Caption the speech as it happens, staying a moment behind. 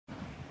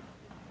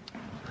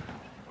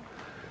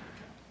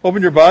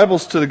Open your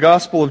Bibles to the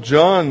Gospel of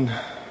John,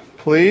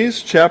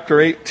 please, chapter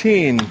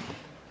 18.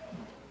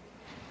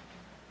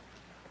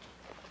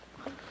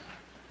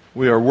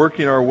 We are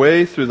working our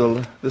way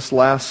through this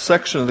last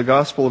section of the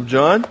Gospel of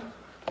John.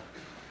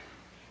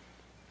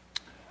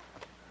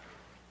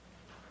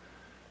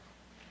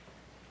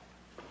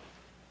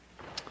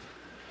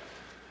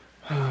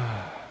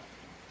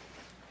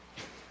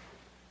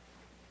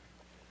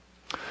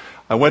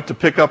 I went to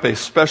pick up a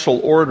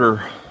special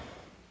order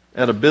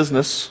at a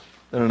business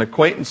that an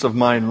acquaintance of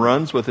mine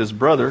runs with his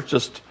brother,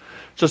 just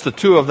the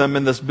two of them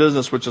in this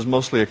business, which is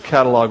mostly a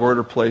catalog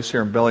order place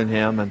here in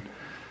Bellingham.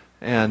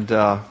 And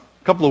a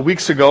couple of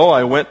weeks ago,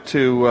 I went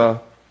to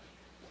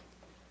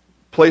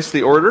place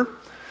the order.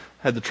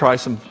 Had to try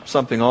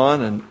something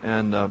on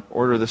and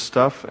order this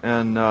stuff.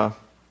 And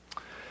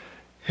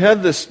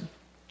had this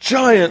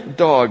giant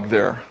dog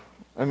there.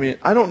 I mean,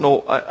 I don't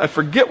know. I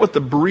forget what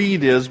the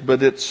breed is,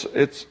 but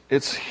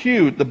it's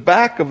huge. The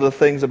back of the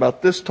thing's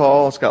about this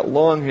tall. It's got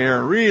long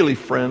hair, really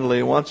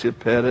friendly. Wants you to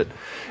pet it.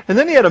 And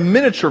then he had a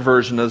miniature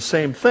version of the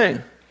same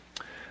thing,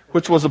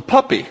 which was a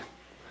puppy.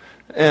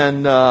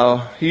 And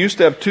he used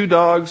to have two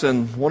dogs,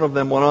 and one of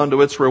them went on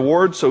to its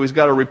reward. So he's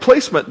got a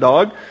replacement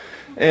dog.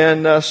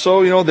 And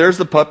so there's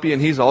the puppy,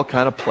 and he's all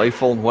kind of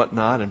playful and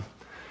whatnot.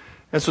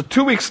 And so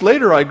 2 weeks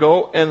later I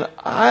go, and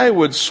I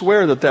would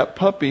swear that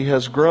puppy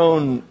has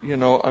grown,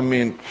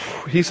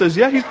 he says,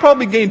 yeah, he's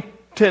probably gained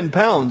 10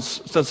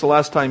 pounds since the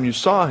last time you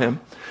saw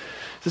him.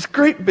 This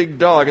great big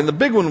dog, and the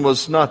big one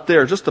was not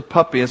there, just the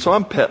puppy. And so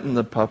I'm petting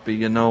the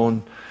puppy,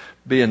 and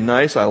being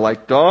nice. I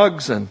like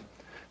dogs, and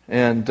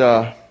then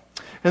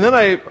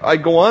I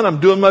go on, I'm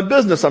doing my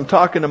business. I'm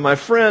talking to my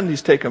friend,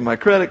 he's taking my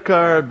credit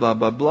card, blah,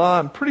 blah, blah.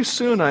 And pretty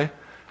soon I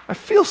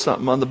feel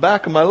something on the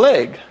back of my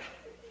leg.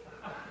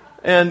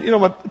 And,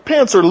 my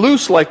pants are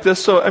loose like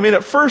this. So,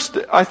 at first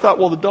I thought,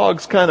 well, the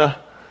dog's kind of,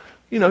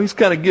 he's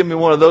kind of giving me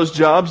one of those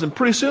jobs. And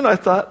pretty soon I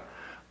thought,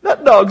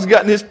 that dog's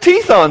gotten his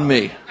teeth on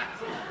me.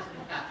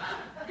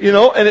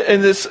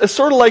 And it's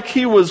sort of like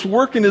he was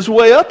working his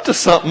way up to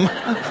something.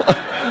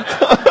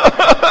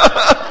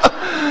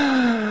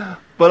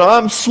 But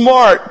I'm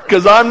smart,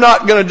 because I'm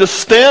not going to just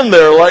stand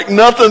there like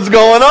nothing's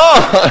going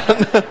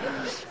on.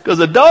 Because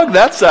a dog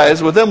that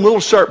size with them little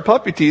sharp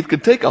puppy teeth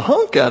could take a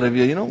hunk out of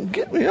you.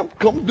 Get me, I'm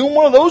doing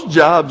one of those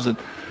jobs. And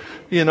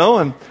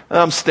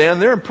I'm standing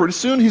there, and pretty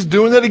soon he's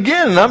doing it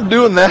again, and I'm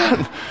doing that.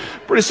 And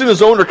pretty soon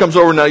his owner comes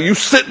over, now you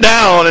sit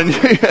down and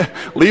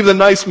leave the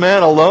nice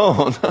man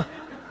alone.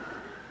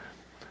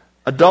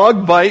 A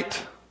dog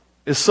bite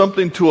is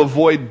something to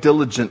avoid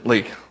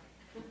diligently.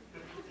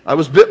 I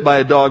was bit by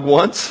a dog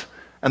once,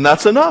 and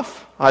that's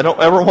enough. I don't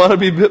ever want to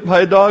be bit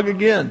by a dog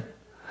again.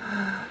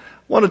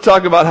 I want to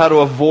talk about how to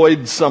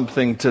avoid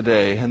something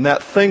today. And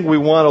that thing we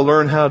want to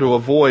learn how to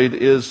avoid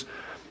is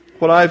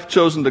what I've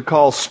chosen to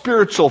call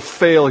spiritual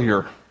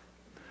failure.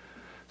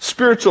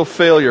 Spiritual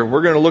failure.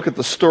 We're going to look at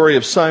the story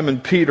of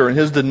Simon Peter and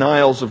his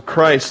denials of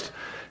Christ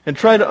and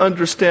try to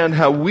understand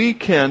how we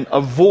can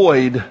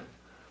avoid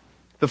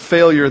the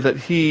failure that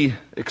he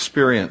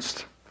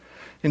experienced.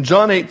 In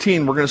John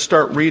 18, we're going to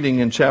start reading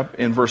in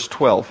verse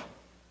 12.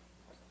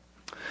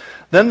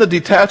 Then the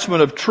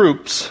detachment of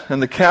troops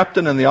and the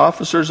captain and the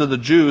officers of the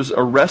Jews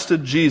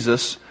arrested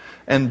Jesus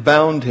and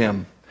bound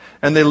him.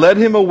 And they led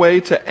him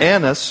away to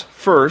Annas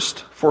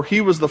first, for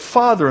he was the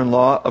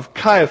father-in-law of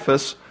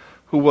Caiaphas,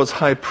 who was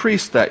high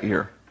priest that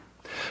year.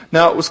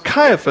 Now it was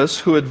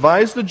Caiaphas who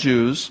advised the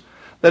Jews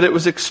that it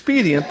was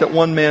expedient that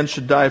one man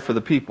should die for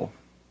the people.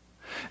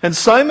 And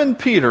Simon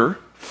Peter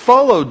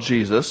followed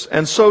Jesus,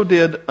 and so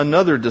did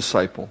another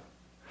disciple.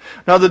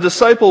 Now the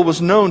disciple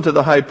was known to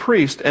the high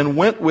priest and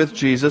went with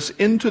Jesus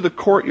into the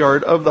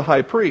courtyard of the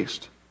high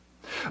priest.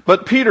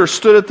 But Peter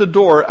stood at the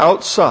door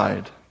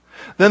outside.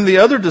 Then the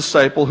other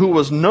disciple, who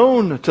was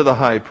known to the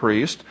high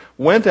priest,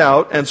 went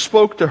out and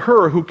spoke to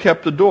her who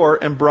kept the door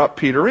and brought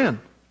Peter in.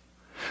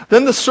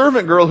 Then the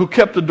servant girl who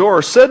kept the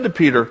door said to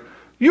Peter,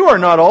 "You are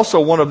not also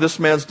one of this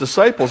man's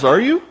disciples, are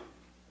you?"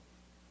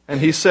 And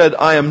he said,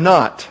 "I am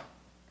not."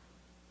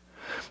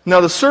 Now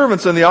the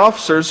servants and the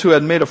officers who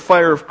had made a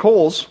fire of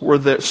coals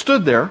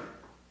stood there,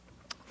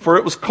 for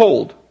it was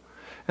cold,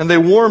 and they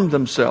warmed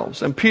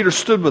themselves. And Peter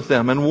stood with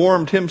them and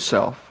warmed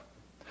himself.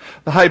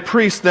 The high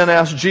priest then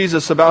asked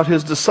Jesus about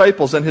his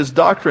disciples and his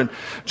doctrine.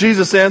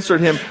 Jesus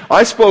answered him,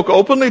 "I spoke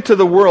openly to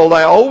the world.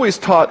 I always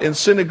taught in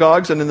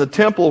synagogues and in the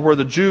temple where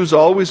the Jews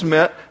always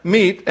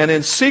meet, and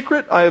in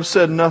secret I have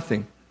said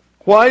nothing.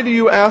 Why do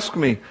you ask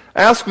me?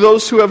 Ask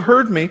those who have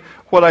heard me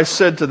what I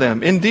said to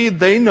them. Indeed,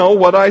 they know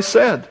what I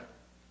said."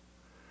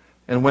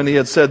 And when he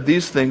had said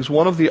these things,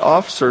 one of the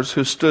officers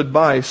who stood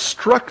by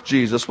struck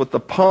Jesus with the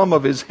palm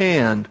of his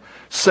hand,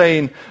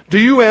 saying, "Do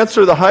you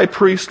answer the high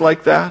priest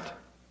like that?"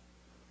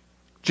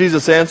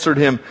 Jesus answered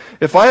him,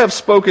 "If I have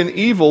spoken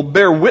evil,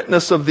 bear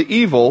witness of the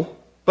evil.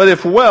 But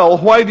if well,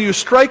 why do you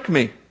strike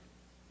me?"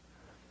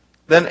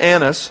 Then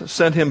Annas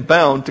sent him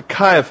bound to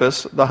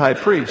Caiaphas the high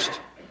priest.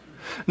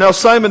 Now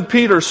Simon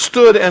Peter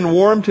stood and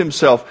warmed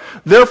himself.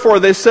 Therefore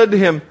they said to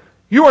him,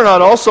 "You are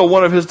not also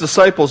one of his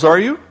disciples, are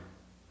you?"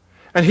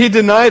 And he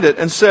denied it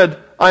and said,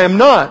 I am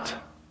not.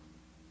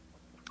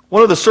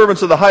 One of the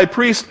servants of the high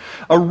priest,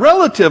 a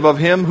relative of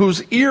him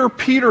whose ear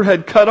Peter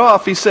had cut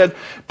off, he said,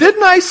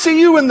 didn't I see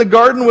you in the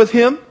garden with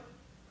him?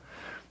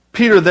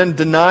 Peter then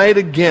denied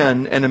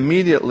again, and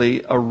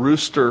immediately a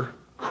rooster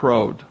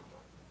crowed.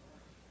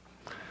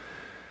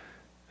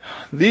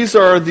 These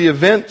are the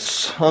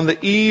events on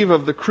the eve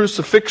of the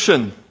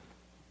crucifixion.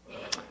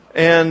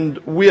 And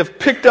we have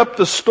picked up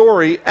the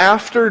story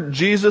after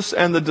Jesus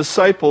and the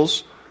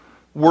disciples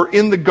were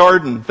in the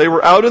garden. They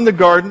were out in the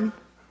garden,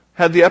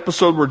 had the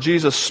episode where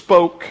Jesus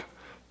spoke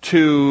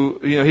to,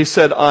 he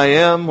said, I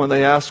am. When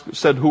they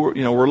said,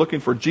 we're looking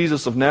for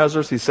Jesus of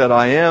Nazareth. He said,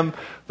 I am.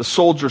 The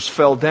soldiers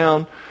fell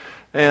down.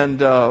 And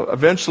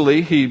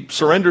eventually he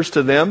surrenders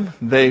to them.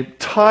 They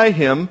tie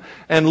him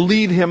and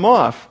lead him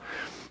off.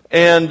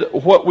 And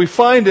what we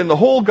find in the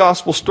whole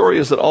gospel story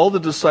is that all the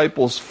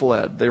disciples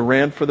fled. They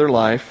ran for their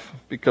life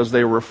because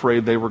they were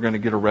afraid they were going to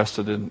get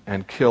arrested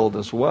and killed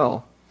as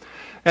well.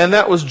 And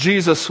that was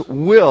Jesus'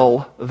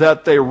 will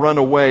that they run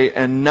away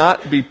and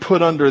not be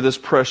put under this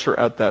pressure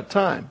at that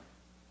time.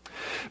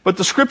 But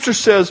the scripture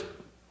says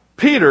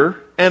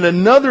Peter and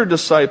another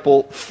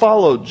disciple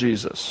followed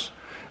Jesus.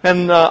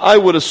 And I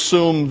would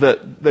assume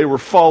that they were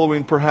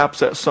following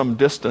perhaps at some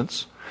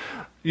distance.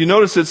 You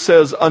notice it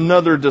says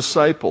another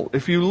disciple.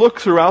 If you look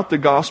throughout the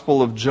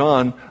Gospel of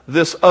John,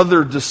 this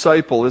other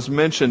disciple is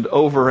mentioned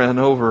over and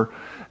over.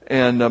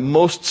 And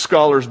most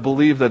scholars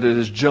believe that it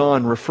is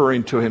John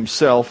referring to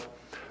himself,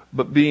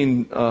 but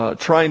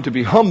trying to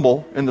be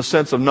humble in the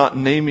sense of not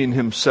naming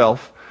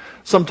himself.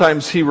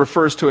 Sometimes he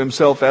refers to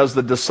himself as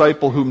the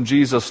disciple whom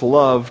Jesus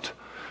loved.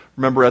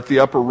 Remember at the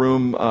upper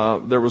room,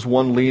 there was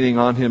one leaning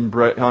on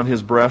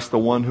his breast, the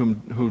one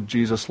who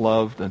Jesus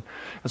loved. And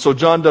so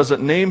John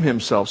doesn't name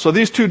himself. So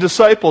these two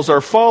disciples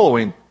are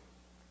following.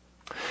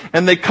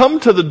 And they come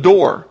to the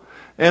door.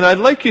 And I'd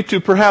like you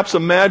to perhaps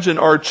imagine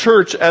our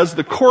church as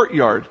the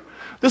courtyard.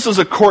 This is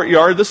a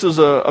courtyard. This is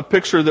a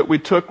picture that we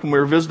took when we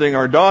were visiting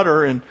our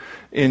daughter in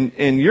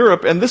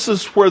Europe. And this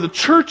is where the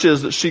church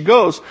is that she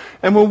goes.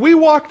 And when we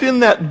walked in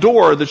that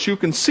door that you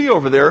can see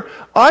over there,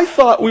 I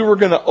thought we were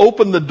going to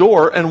open the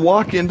door and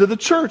walk into the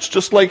church.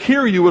 Just like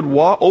here you would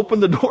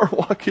open the door and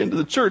walk into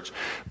the church.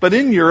 But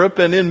in Europe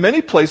and in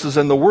many places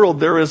in the world,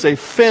 there is a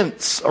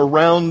fence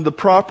around the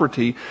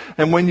property.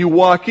 And when you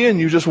walk in,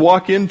 you just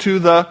walk into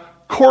the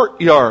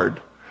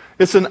courtyard.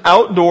 It's an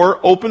outdoor,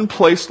 open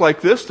place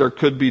like this. There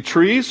could be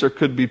trees, there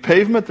could be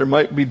pavement, there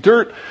might be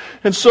dirt.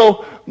 And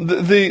so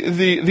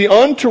the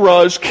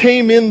entourage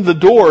came in the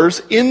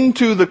doors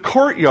into the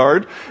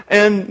courtyard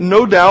and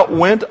no doubt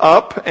went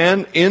up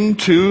and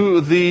into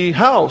the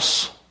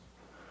house.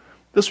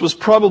 This was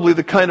probably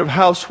the kind of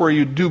house where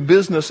you do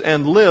business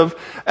and live,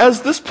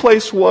 as this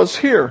place was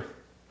here.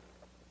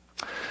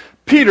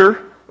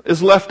 Peter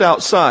is left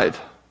outside.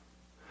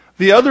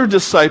 The other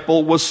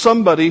disciple was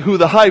somebody who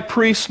the high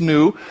priest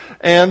knew,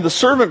 and the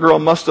servant girl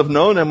must have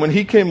known. And when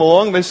he came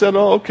along, they said,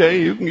 oh,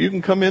 okay, you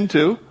can come in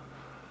too.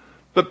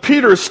 But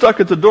Peter is stuck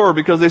at the door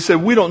because they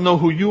said, we don't know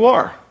who you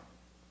are.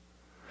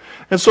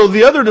 And so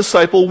the other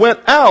disciple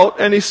went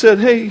out and he said,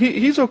 hey,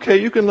 he's okay,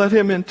 you can let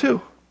him in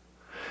too.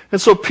 And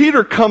so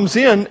Peter comes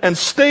in and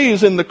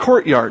stays in the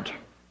courtyard.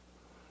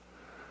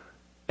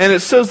 And it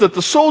says that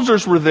the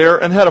soldiers were there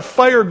and had a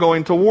fire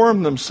going to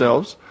warm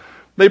themselves.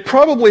 They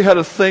probably had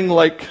a thing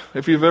like,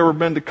 if you've ever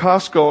been to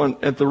Costco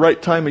and at the right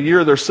time of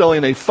year, they're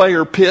selling a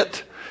fire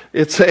pit.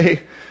 It's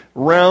a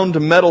round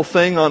metal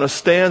thing on a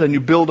stand and you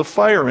build a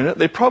fire in it.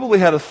 They probably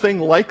had a thing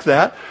like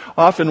that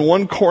off in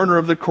one corner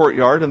of the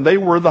courtyard, and they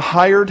were the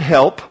hired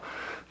help.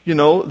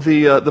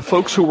 The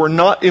folks who were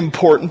not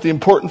important, the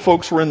important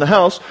folks were in the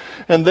house,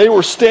 and they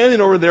were standing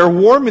over there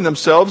warming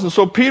themselves. And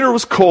so Peter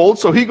was cold,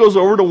 so he goes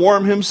over to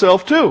warm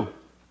himself too.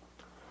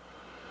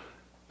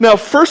 Now,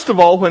 first of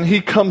all, when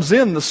he comes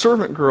in, the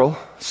servant girl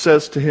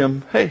says to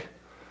him, hey,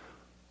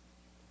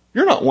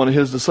 you're not one of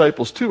his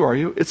disciples too, are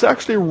you? It's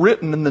actually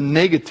written in the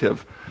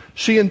negative.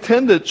 She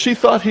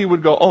thought he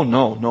would go, oh,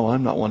 no,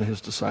 I'm not one of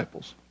his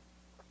disciples.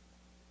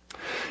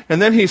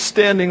 And then he's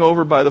standing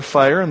over by the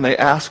fire, and they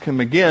ask him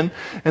again.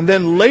 And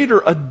then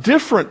later, a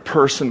different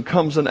person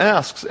comes and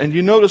asks. And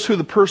you notice who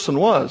the person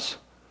was.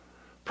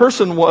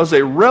 Person was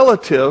a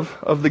relative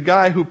of the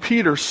guy who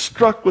Peter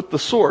struck with the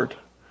sword.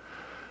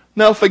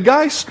 Now, if a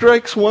guy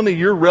strikes one of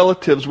your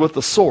relatives with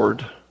a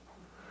sword,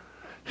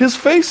 his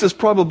face is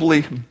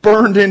probably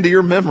burned into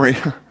your memory.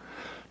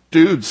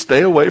 Dude,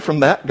 stay away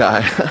from that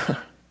guy.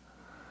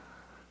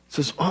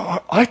 Says,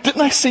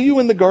 didn't I see you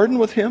in the garden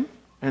with him?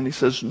 And he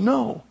says,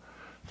 no.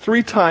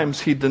 3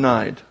 times he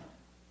denied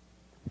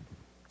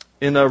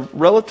in a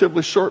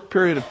relatively short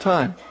period of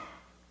time.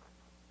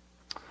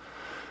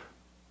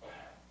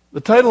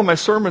 The title of my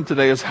sermon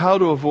today is How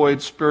to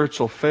Avoid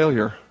Spiritual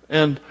Failure.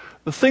 And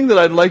the thing that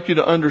I'd like you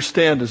to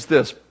understand is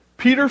this.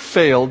 Peter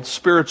failed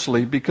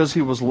spiritually because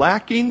he was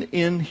lacking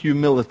in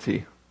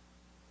humility.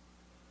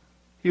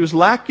 He was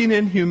lacking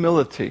in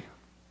humility.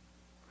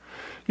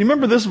 You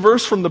remember this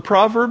verse from the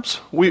Proverbs?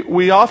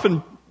 We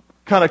often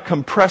kind of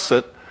compress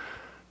it.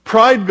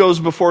 Pride goes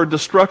before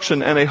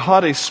destruction and a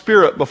haughty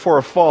spirit before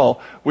a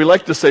fall. We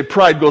like to say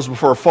pride goes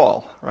before a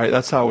fall, right?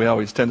 That's how we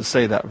always tend to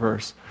say that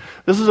verse.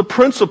 This is a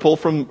principle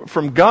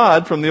from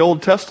God, from the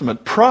Old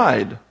Testament.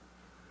 Pride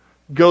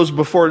goes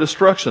before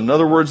destruction. In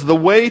other words, the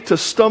way to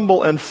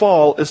stumble and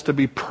fall is to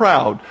be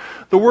proud.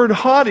 The word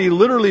haughty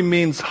literally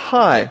means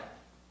high.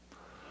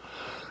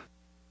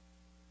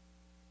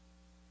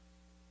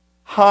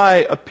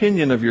 High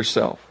opinion of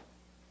yourself.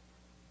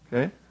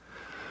 Okay?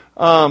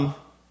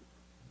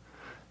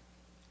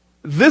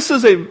 This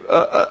is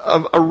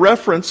a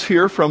reference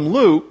here from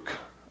Luke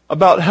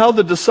about how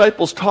the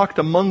disciples talked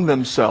among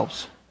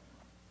themselves.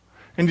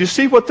 And you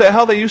see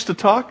how they used to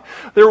talk?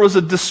 There was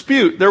a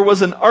dispute. There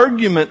was an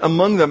argument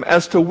among them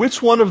as to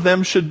which one of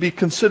them should be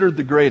considered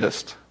the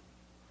greatest.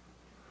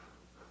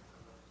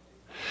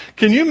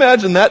 Can you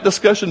imagine that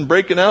discussion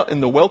breaking out in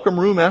the welcome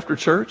room after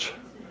church?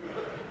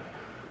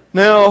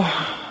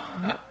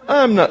 Now,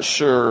 I'm not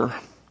sure,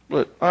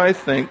 but I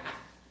think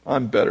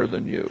I'm better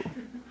than you.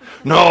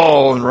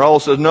 No, and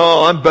Raul says,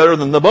 no, I'm better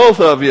than the both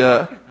of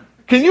you.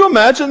 Can you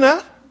imagine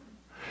that?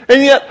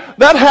 And yet,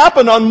 that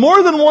happened on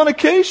more than one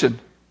occasion.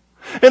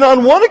 And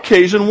on one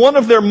occasion, one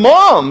of their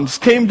moms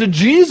came to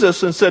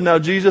Jesus and said, now,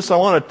 Jesus, I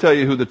want to tell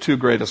you who the two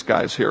greatest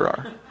guys here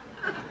are.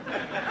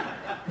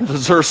 This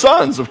is her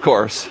sons, of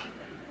course.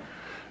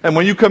 And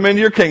when you come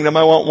into your kingdom,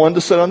 I want one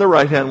to sit on the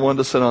right hand, one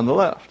to sit on the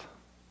left.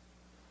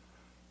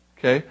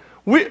 Okay?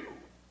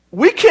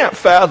 We can't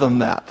fathom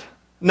that.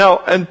 Now,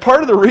 and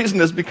part of the reason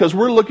is because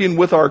we're looking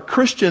with our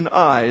Christian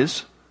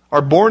eyes,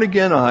 our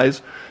born-again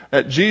eyes,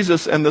 at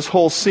Jesus and this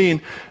whole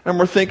scene, and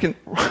we're thinking,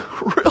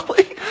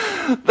 really?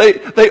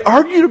 They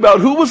argued about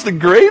who was the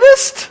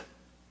greatest?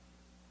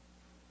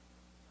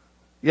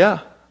 Yeah,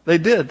 they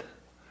did.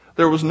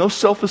 There was no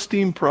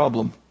self-esteem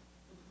problem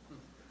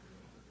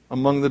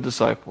among the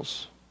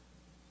disciples.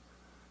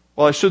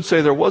 Well, I should say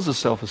there was a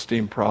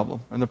self-esteem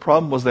problem. And the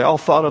problem was they all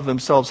thought of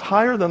themselves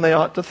higher than they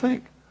ought to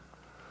think.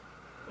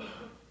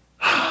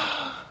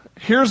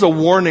 Here's a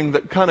warning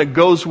that kind of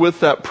goes with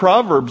that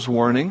Proverbs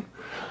warning.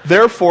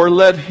 Therefore,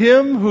 let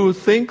him who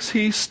thinks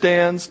he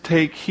stands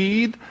take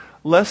heed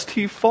lest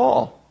he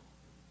fall.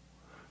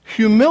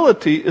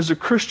 Humility is a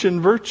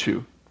Christian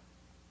virtue.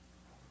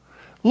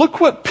 Look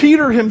what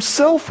Peter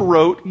himself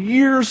wrote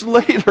years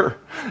later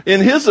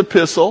in his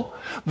epistle.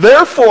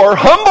 Therefore,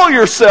 humble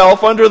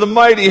yourself under the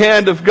mighty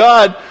hand of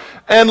God,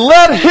 and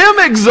let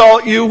him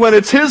exalt you when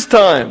it's his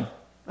time.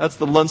 That's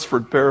the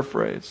Lunsford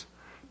paraphrase.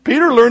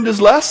 Peter learned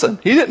his lesson.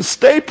 He didn't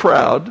stay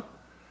proud.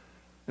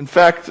 In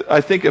fact, I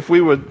think if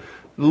we would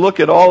look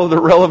at all of the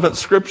relevant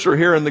scripture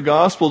here in the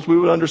Gospels, we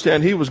would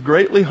understand he was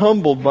greatly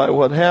humbled by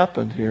what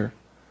happened here.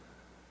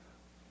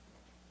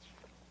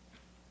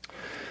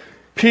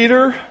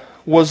 Peter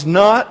was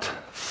not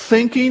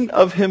thinking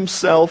of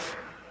himself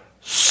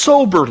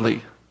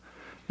soberly.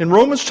 In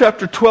Romans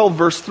chapter 12,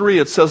 verse 3,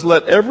 it says,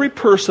 let every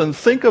person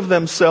think of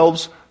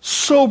themselves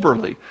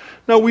soberly.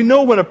 Now, we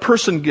know when a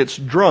person gets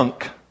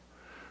drunk,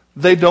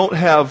 they don't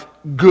have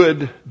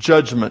good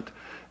judgment.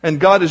 And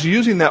God is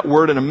using that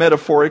word in a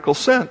metaphorical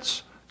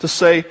sense to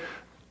say,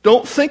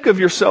 don't think of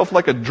yourself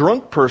like a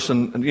drunk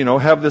person,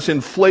 have this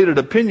inflated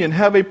opinion.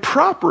 Have a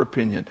proper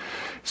opinion.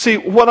 See,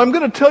 what I'm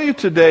going to tell you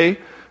today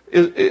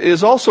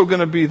is also going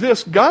to be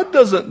this. God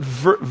doesn't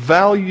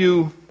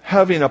value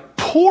having a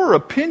poor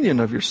opinion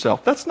of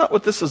yourself. That's not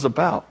what this is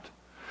about.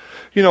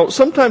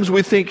 Sometimes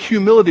we think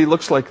humility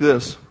looks like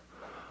this.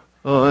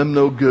 Oh, I'm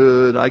no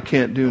good. I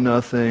can't do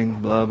nothing.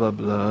 Blah, blah,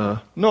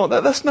 blah. No,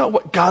 that's not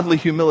what godly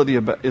humility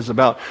is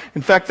about.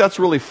 In fact, that's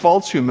really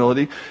false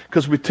humility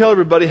because we tell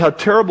everybody how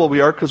terrible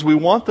we are because we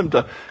want them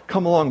to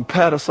come along and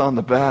pat us on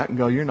the back and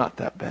go, you're not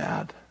that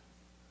bad.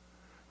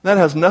 That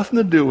has nothing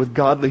to do with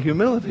godly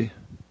humility.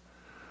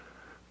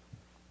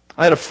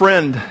 I had a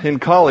friend in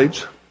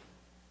college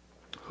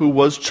who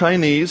was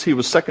Chinese. He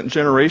was second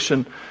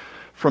generation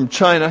from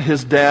China.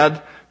 His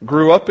dad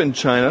grew up in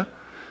China.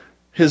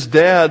 His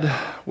dad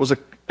was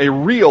a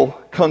real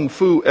kung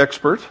fu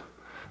expert.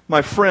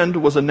 My friend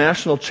was a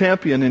national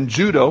champion in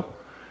judo,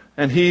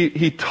 and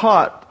he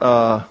taught,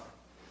 I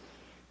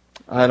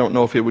don't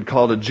know if he would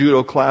call it a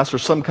judo class or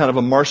some kind of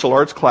a martial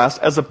arts class,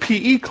 as a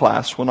PE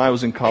class when I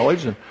was in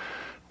college, and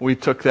we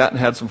took that and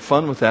had some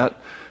fun with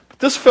that. But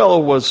this fellow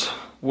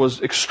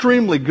was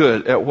extremely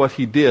good at what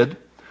he did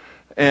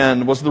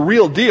and was the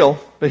real deal.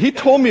 But he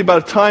told me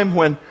about a time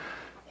when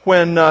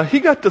he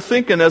got to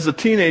thinking as a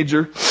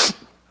teenager,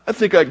 I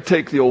think I could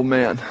take the old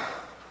man.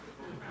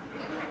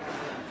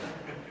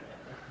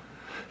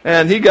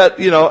 And he got,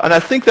 and I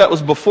think that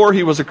was before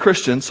he was a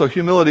Christian, so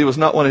humility was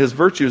not one of his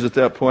virtues at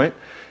that point.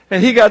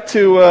 And he got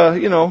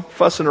to,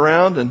 fussing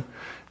around,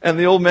 and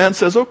the old man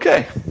says,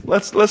 okay,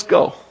 let's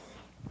go.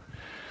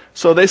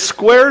 So they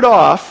squared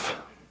off,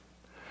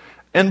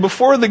 and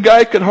before the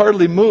guy could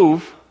hardly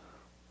move,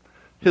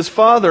 his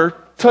father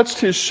touched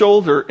his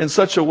shoulder in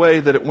such a way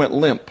that it went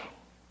limp.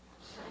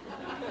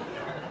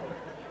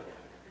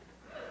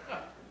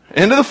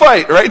 End of the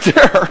fight right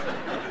there.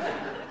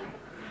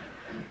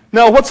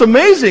 Now, what's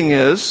amazing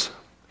is,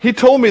 he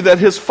told me that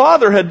his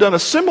father had done a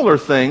similar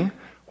thing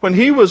when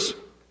he was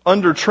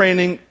under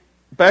training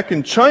back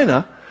in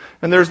China,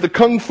 and there's the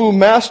Kung Fu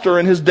master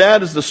and his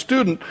dad is the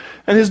student,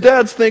 and his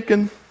dad's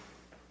thinking,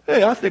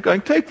 hey, I think I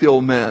can take the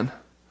old man.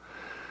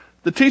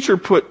 The teacher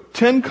put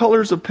 10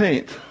 colors of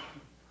paint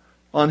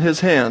on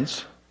his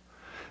hands,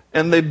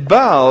 and they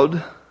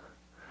bowed,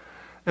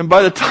 and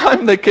by the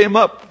time they came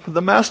up,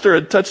 the master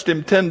had touched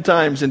him 10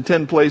 times in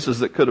 10 places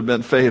that could have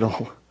been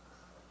fatal.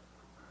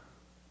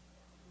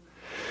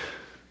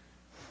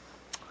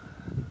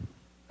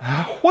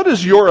 What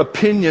is your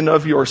opinion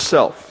of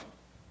yourself?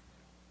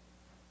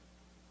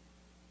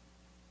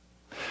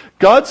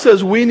 God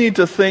says we need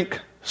to think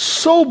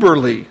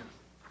soberly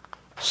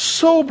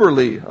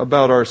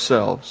about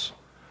ourselves.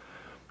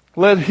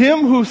 Let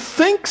him who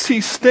thinks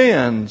he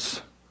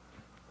stands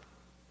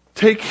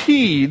take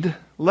heed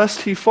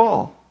lest he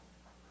fall.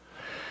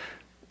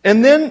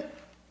 And then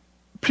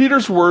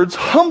Peter's words,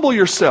 humble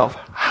yourself.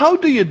 How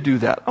do you do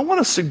that? I want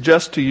to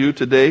suggest to you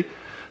today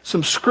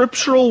some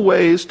scriptural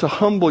ways to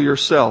humble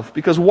yourself,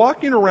 because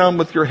walking around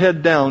with your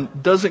head down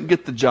doesn't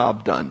get the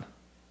job done.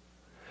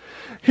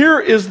 Here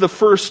is the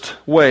first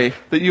way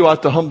that you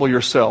ought to humble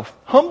yourself.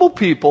 Humble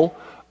people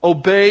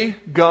obey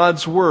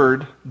God's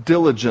word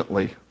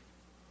diligently.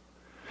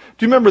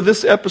 Do you remember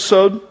this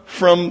episode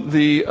from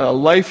the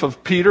life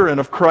of Peter and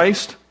of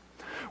Christ?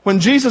 When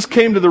Jesus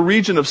came to the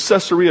region of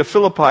Caesarea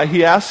Philippi,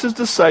 he asked his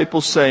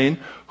disciples, saying,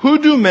 "Who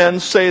do men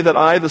say that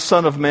I, the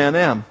Son of Man,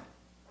 am?"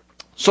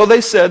 So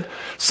they said,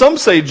 "Some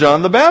say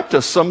John the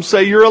Baptist, some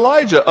say you're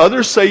Elijah,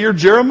 others say you're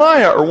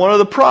Jeremiah or one of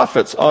the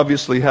prophets,"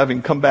 obviously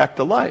having come back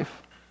to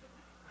life.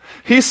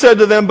 He said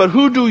to them, "But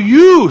who do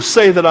you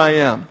say that I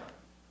am?"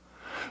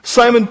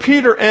 Simon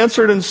Peter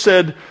answered and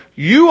said,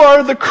 "You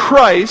are the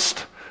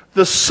Christ,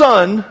 the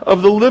Son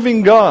of the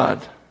living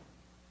God."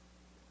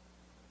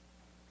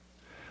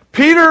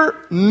 Peter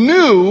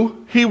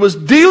knew he was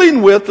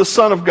dealing with the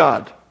Son of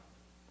God.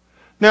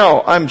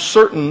 Now, I'm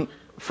certain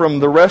from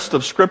the rest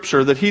of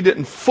Scripture that he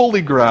didn't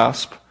fully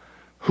grasp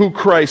who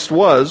Christ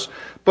was,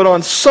 but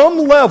on some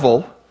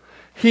level,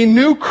 he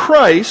knew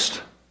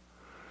Christ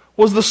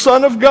was the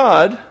Son of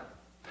God,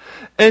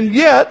 and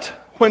yet,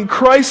 when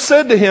Christ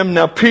said to him,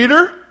 "Now,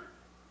 Peter,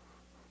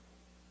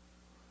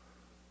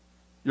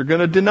 you're going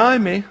to deny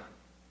me,"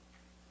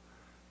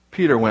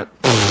 Peter went,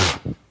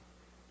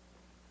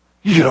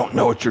 "You don't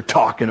know what you're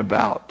talking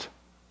about."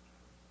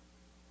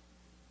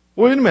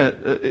 Wait a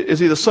minute, is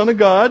he the Son of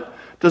God?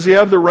 Does he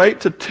have the right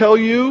to tell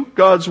you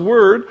God's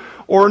word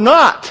or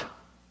not?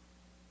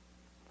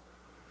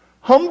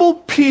 Humble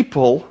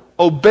people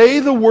obey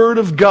the word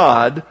of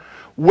God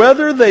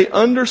whether they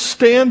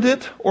understand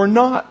it or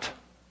not.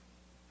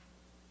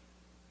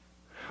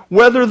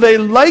 Whether they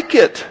like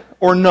it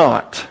or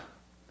not.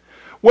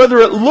 Whether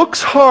it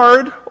looks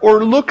hard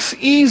or looks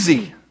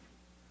easy.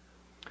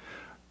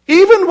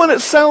 Even when it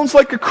sounds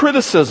like a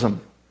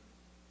criticism.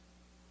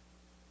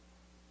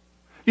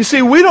 You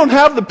see, we don't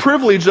have the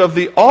privilege of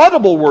the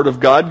audible word of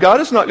God. God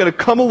is not going to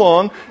come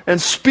along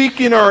and speak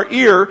in our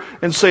ear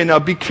and say, "Now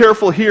be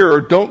careful here,"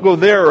 or "Don't go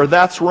there," or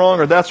 "That's wrong,"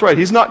 or "That's right."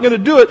 He's not going to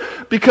do it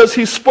because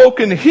He's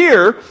spoken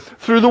here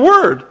through the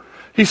Word.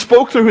 He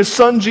spoke through His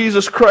Son,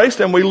 Jesus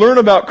Christ, and we learn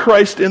about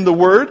Christ in the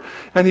Word,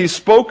 and He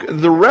spoke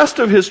the rest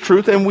of His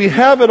truth, and we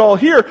have it all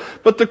here.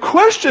 But the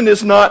question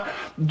is not,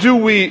 do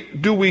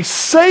we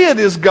say it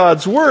is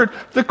God's Word?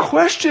 The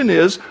question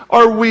is,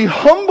 are we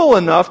humble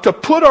enough to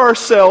put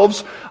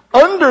ourselves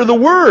under the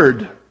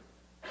Word?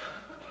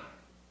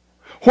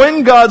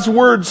 When God's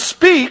Word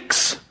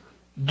speaks,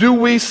 do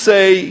we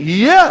say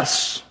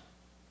yes?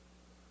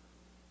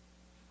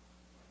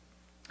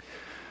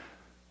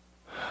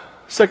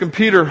 2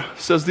 Peter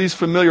says these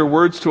familiar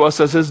words to us,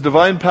 as His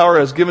divine power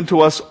has given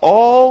to us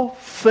all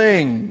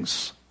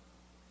things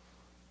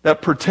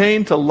that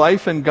pertain to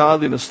life and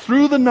godliness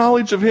through the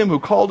knowledge of Him who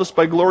called us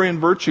by glory and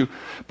virtue,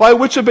 by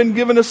which have been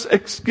given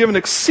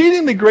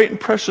exceedingly great and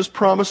precious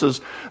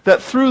promises,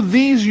 that through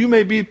these you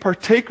may be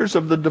partakers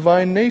of the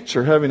divine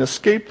nature, having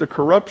escaped the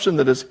corruption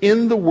that is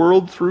in the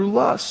world through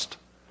lust.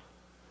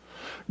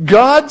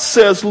 God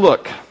says,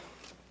 look,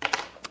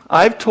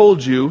 I've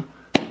told you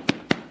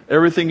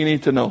everything you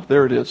need to know.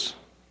 There it is.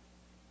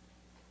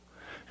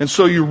 And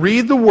so you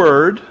read the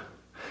Word,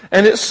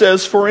 and it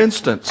says, for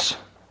instance,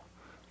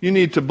 you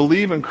need to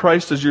believe in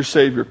Christ as your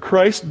Savior.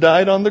 Christ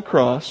died on the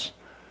cross.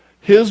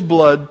 His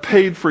blood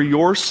paid for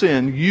your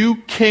sin. You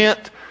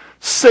can't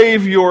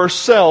save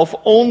yourself.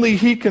 Only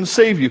He can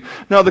save you.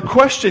 Now the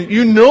question,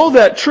 you know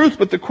that truth,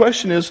 but the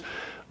question is,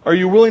 are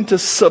you willing to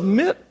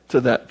submit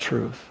to that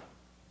truth?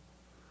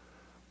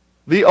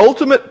 The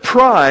ultimate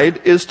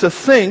pride is to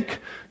think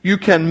you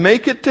can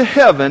make it to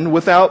heaven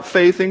without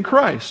faith in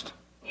Christ.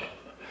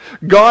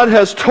 God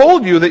has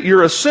told you that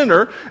you're a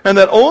sinner and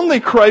that only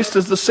Christ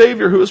is the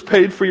Savior who has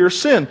paid for your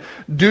sin.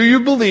 Do you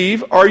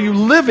believe? Are you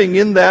living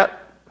in that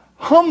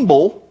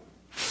humble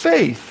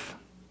faith?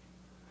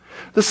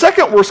 The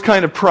second worst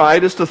kind of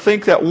pride is to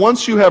think that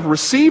once you have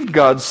received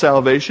God's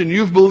salvation,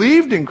 you've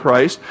believed in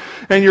Christ,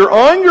 and you're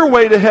on your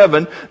way to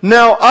heaven,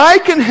 now I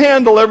can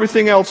handle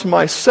everything else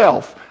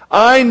myself.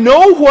 I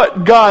know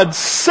what God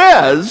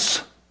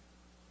says,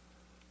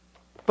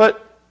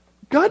 But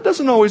God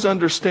doesn't always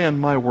understand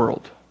my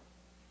world.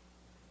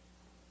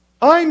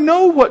 I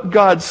know what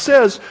God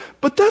says,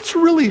 but that's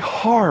really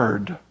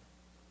hard.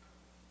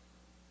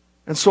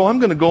 And so I'm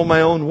going to go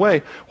my own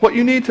way. What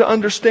you need to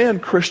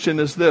understand, Christian,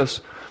 is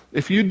this.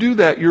 If you do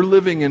that, you're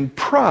living in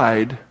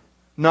pride,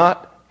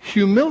 not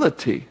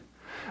humility.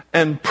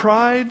 And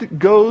pride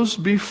goes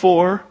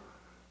before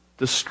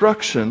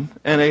destruction,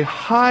 and a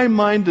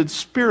high-minded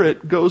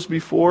spirit goes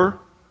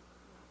before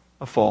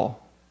a fall.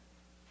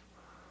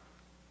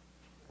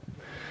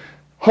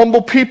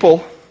 Humble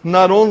people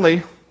not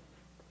only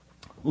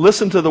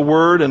listen to the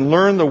Word and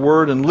learn the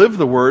Word and live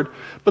the Word,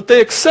 but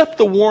they accept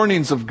the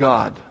warnings of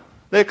God.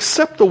 They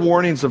accept the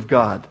warnings of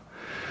God.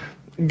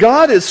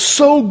 God is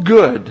so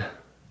good.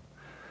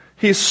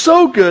 He's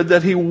so good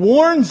that He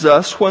warns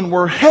us when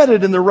we're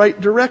headed in the right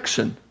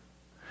direction.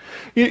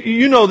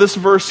 You know this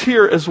verse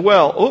here as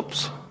well.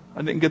 Oops,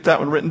 I didn't get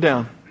that one written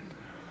down.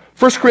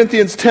 1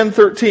 Corinthians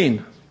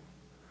 10:13.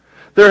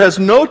 There has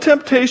no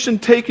temptation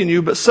taken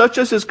you, but such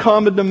as is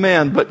common to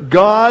man. But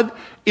God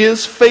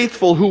is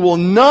faithful, who will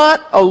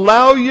not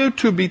allow you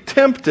to be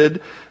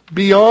tempted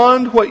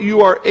beyond what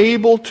you are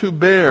able to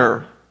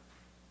bear.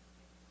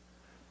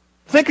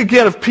 Think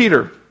again of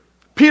Peter.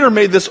 Peter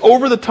made this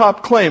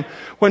over-the-top claim.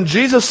 When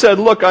Jesus said,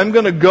 look, I'm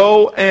going to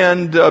go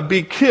and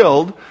be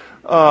killed.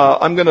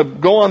 I'm going to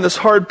go on this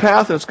hard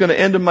path and it's going to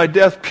end in my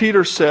death.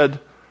 Peter said,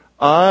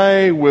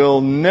 I will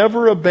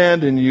never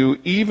abandon you,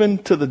 even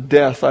to the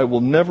death. I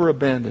will never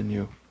abandon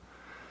you.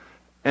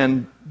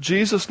 And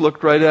Jesus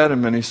looked right at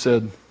him and He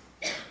said,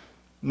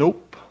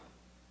 nope,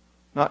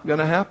 not going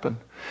to happen.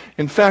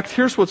 In fact,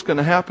 here's what's going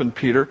to happen,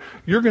 Peter.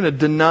 You're going to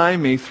deny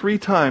me 3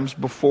 times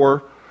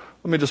before,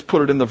 let me just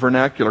put it in the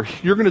vernacular.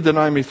 You're going to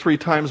deny me 3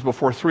 times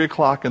before 3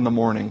 o'clock in the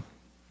morning.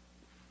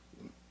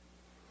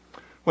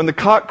 When the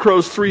cock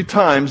crows 3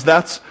 times,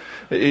 that's,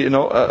 you're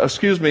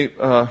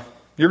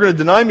going to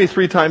deny me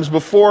 3 times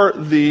before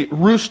the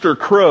rooster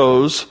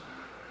crows.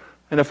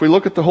 And if we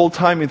look at the whole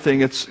timing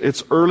thing,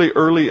 it's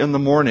early in the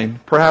morning.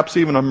 Perhaps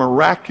even a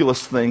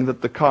miraculous thing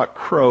that the cock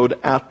crowed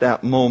at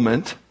that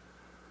moment.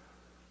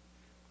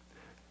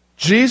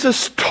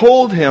 Jesus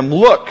told him,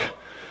 look,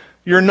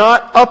 you're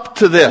not up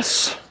to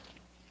this.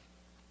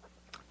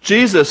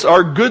 Jesus,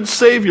 our good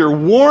Savior,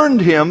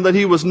 warned him that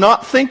he was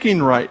not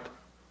thinking right.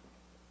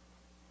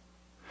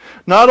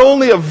 Not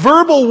only a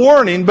verbal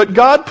warning, but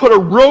God put a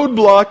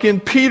roadblock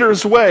in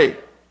Peter's way.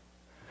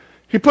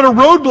 He put a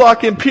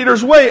roadblock in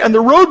Peter's way, and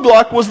the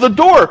roadblock was the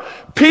door.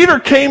 Peter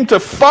came to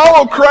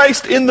follow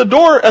Christ in the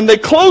door, and they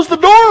closed the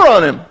door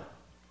on him.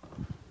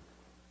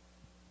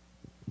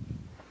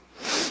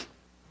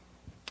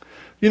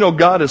 You know,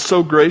 God is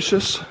so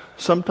gracious.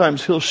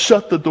 Sometimes He'll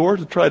shut the door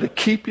to try to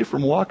keep you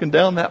from walking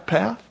down that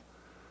path.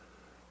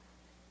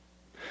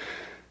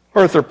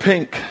 Arthur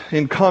Pink,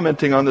 in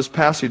commenting on this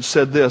passage,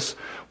 said this,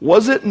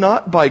 was it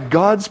not by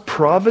God's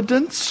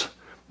providence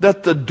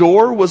that the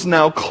door was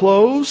now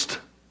closed?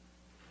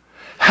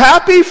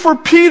 Happy for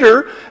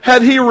Peter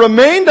had he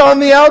remained on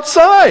the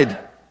outside.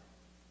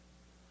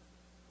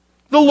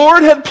 The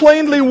Lord had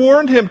plainly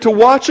warned him to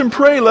watch and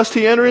pray lest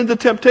he enter into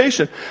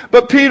temptation.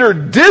 But Peter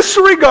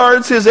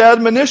disregards His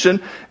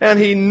admonition and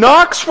he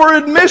knocks for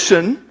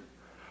admission.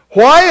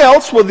 Why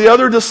else would the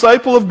other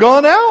disciple have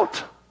gone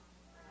out?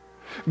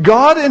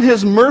 God in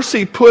His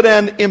mercy put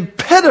an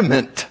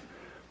impediment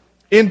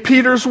in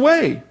Peter's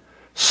way,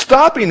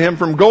 stopping him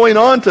from going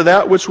on to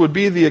that which would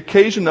be the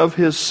occasion of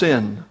his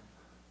sin.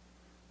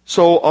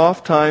 So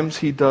oftentimes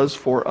He does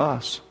for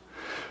us.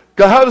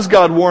 How does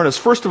God warn us?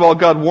 First of all,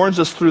 God warns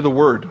us through the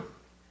Word.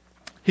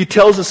 He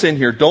tells us in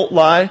here, don't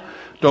lie,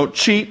 don't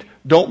cheat,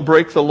 don't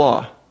break the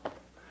law.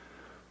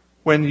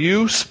 When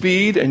you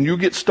speed and you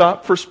get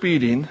stopped for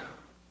speeding,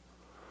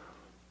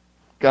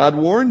 God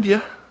warned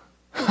you.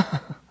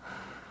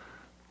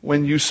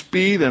 When you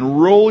speed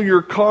and roll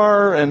your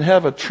car and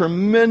have a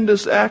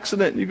tremendous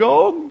accident, you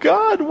go, oh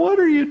God, what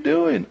are you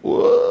doing?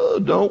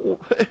 Whoa,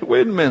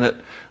 wait a minute.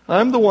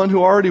 I'm the one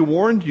who already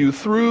warned you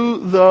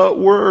through the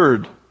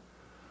Word.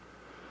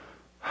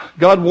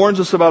 God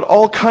warns us about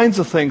all kinds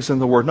of things in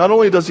the Word. Not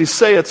only does He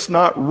say it's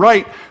not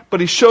right,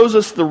 but He shows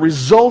us the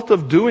result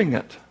of doing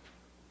it.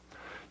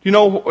 You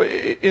know,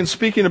 in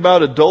speaking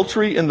about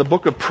adultery in the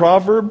book of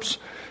Proverbs,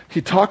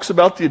 He talks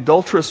about the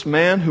adulterous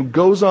man who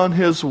goes on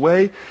his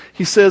way.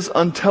 He says,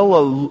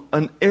 until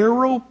an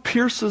arrow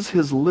pierces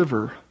his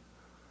liver.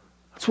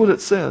 That's what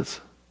it says.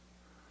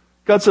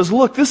 God says,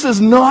 look, this is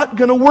not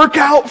going to work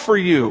out for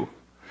you.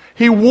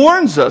 He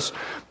warns us.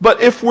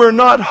 But if we're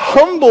not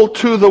humble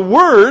to the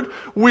Word,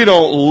 we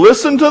don't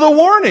listen to the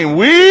warning.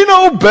 We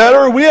know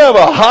better. We have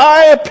a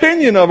high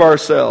opinion of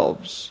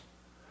ourselves.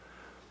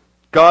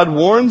 God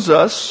warns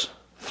us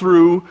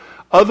through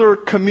other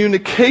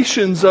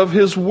communications of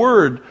His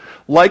Word,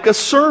 like a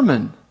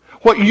sermon.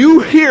 What you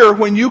hear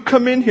when you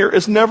come in here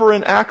is never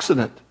an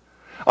accident.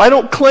 I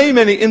don't claim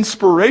any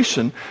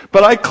inspiration,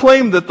 but I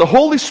claim that the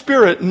Holy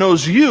Spirit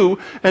knows you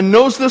and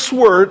knows this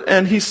Word,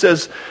 and He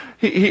says,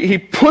 He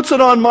puts it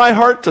on my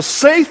heart to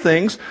say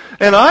things,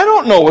 and I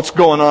don't know what's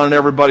going on in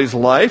everybody's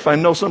life. I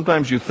know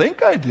sometimes you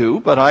think I do,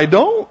 but I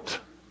don't.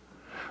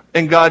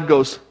 And God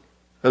goes,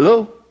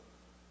 hello?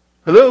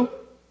 Hello?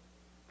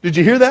 Did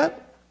you hear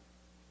that?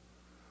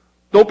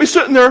 Don't be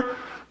sitting there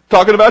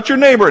talking about your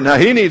neighbor. Now,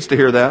 he needs to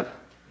hear that.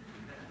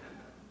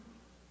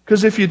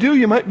 Because if you do,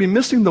 you might be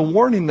missing the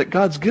warning that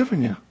God's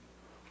given you.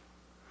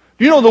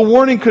 You know, the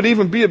warning could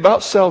even be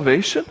about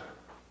salvation.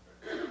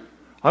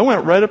 I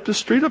went right up the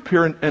street up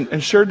here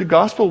and shared the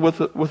gospel with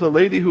a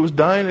lady who was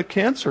dying of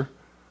cancer.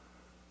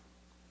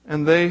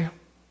 And they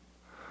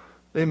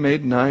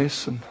made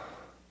nice. And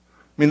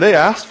they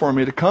asked for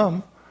me to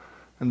come.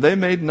 And they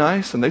made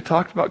nice. And they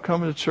talked about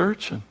coming to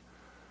church. And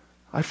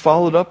I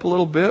followed up a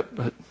little bit,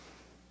 but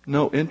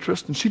no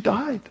interest. And she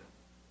died.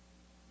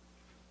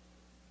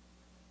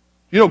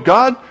 You know,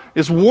 God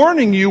is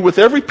warning you with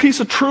every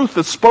piece of truth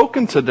that's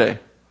spoken today.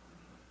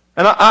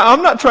 And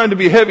I'm not trying to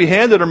be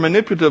heavy-handed or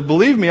manipulative.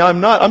 Believe me,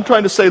 I'm not. I'm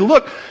trying to say,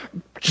 look,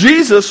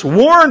 Jesus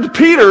warned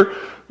Peter,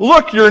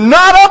 look, you're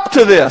not up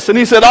to this. And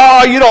he said,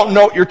 oh, you don't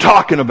know what you're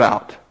talking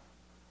about.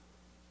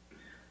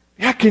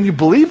 Yeah, can you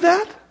believe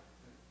that?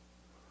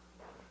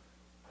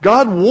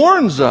 God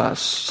warns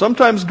us.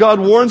 Sometimes God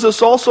warns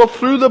us also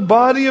through the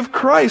body of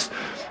Christ.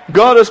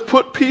 God has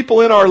put people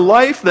in our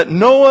life that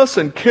know us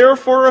and care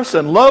for us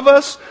and love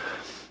us.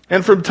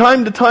 And from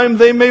time to time,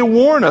 they may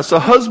warn us, a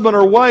husband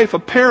or wife, a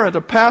parent,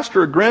 a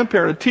pastor, a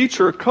grandparent, a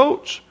teacher, a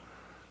coach.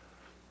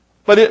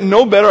 If I didn't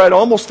know better, I'd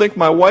almost think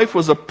my wife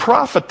was a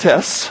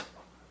prophetess.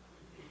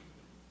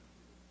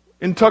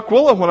 In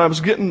Tukwila, when I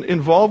was getting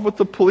involved with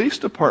the police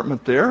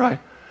department there,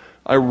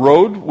 I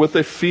rode with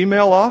a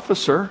female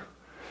officer.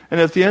 And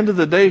at the end of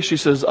the day, she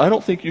says, I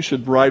don't think you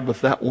should ride with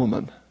that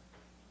woman.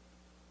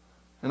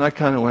 And I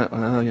kind of went,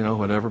 well,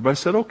 whatever. But I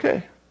said,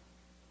 okay.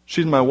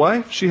 She's my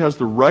wife. She has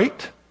the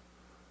right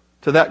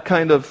to that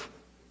kind of,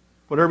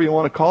 whatever you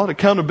want to call it,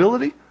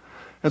 accountability.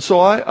 And so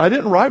I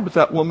didn't ride with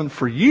that woman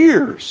for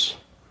years.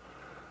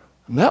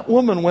 And that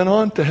woman went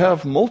on to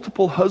have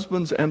multiple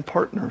husbands and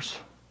partners.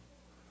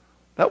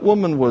 That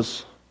woman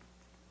was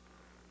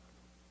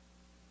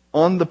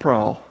on the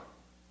prowl.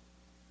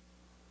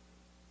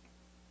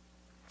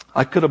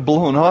 I could have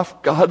blown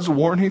off God's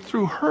warning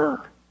through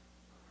her.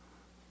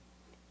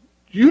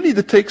 You need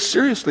to take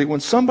seriously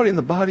when somebody in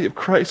the body of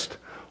Christ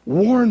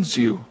warns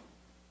you.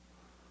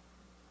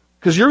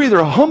 Because you're either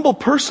a humble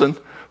person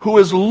who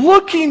is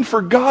looking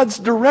for God's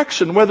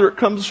direction, whether it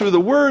comes through the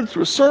Word,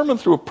 through a sermon,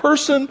 through a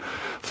person,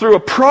 through a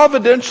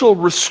providential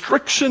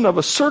restriction of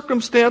a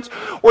circumstance,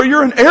 or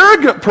you're an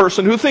arrogant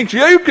person who thinks,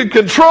 yeah, you can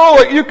control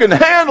it, you can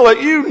handle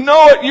it, you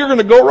know it, you're going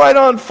to go right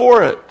on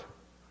for it.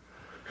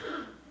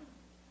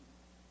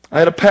 I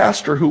had a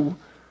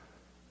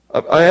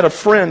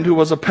friend who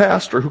was a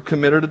pastor who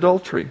committed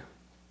adultery.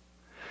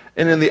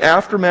 And in the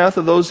aftermath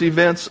of those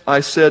events,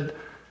 I said,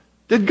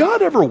 did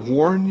God ever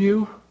warn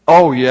you?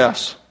 Oh,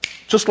 yes.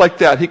 Just like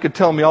that. He could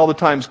tell me all the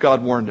times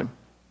God warned him.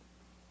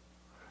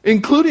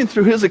 Including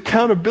through his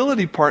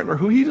accountability partner,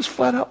 who he just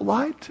flat out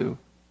lied to.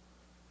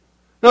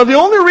 Now, the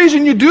only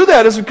reason you do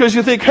that is because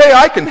you think, hey,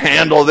 I can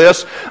handle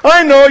this.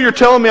 I know you're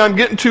telling me I'm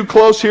getting too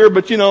close here,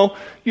 but you don't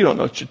know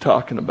what you're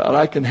talking about.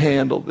 I can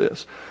handle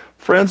this.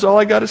 Friends, all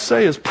I got to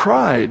say is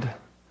pride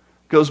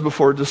goes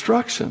before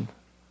destruction.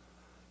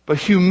 But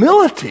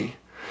humility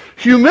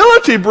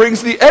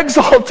brings the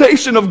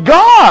exaltation of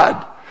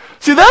God.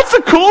 See, that's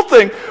the cool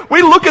thing.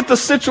 We look at the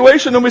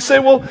situation and we say,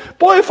 well,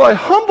 boy, if I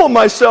humble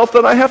myself,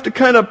 then I have to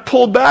kind of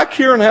pull back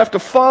here and I have to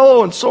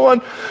follow and so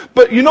on.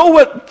 But you know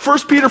what 1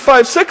 Peter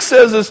 5:6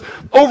 says is,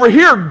 over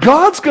here,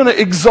 God's going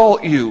to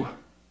exalt you.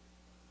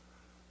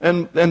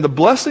 And the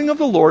blessing of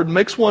the Lord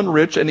makes one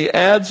rich, and he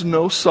adds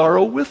no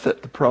sorrow with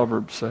it, the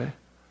Proverbs say.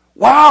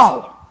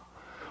 Wow!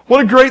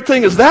 What a great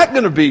thing is that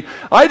going to be?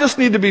 I just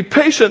need to be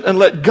patient and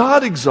let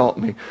God exalt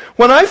me.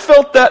 When I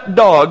felt that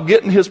dog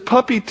getting his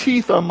puppy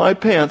teeth on my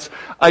pants,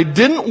 I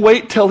didn't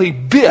wait till he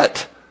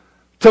bit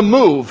to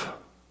move.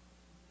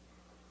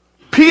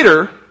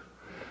 Peter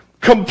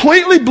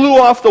completely blew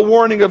off the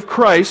warning of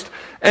Christ,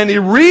 and he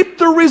reaped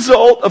the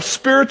result of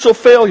spiritual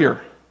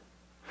failure.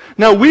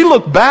 Now, we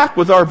look back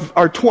with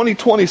our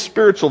 2020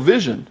 spiritual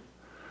vision,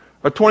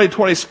 our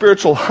 2020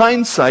 spiritual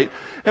hindsight,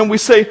 and we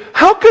say,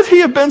 how could he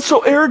have been so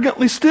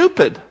arrogantly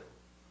stupid?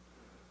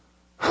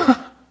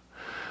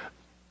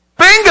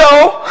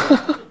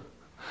 Bingo!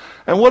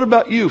 And what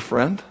about you,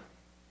 friend?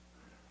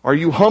 Are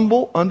you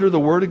humble under the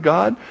Word of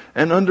God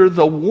and under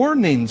the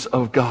warnings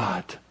of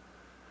God?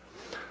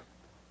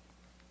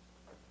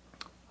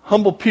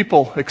 Humble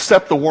people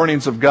accept the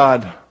warnings of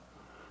God.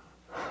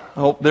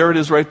 Oh, there it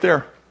is right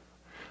there.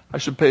 I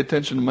should pay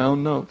attention to my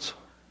own notes.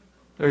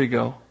 There you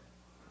go.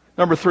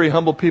 Number 3,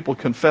 humble people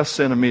confess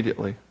sin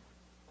immediately.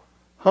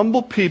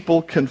 Humble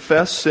people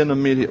confess sin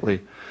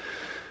immediately.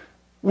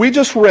 We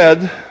just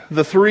read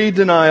the 3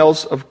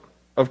 denials of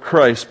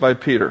Christ by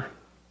Peter.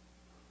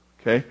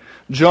 Okay?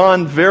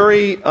 John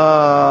very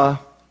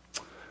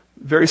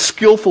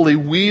skillfully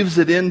weaves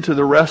it into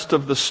the rest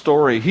of the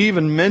story. He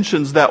even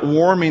mentions that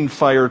warming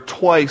fire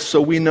twice,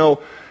 so we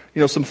know,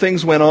 some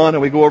things went on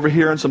and we go over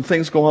here, and some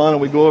things go on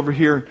and we go over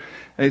here.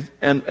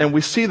 And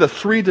we see the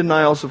 3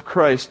 denials of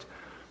Christ.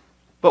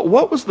 But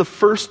what was the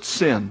first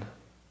sin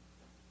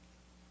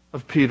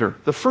of Peter?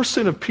 The first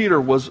sin of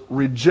Peter was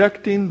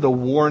rejecting the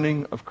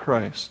warning of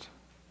Christ.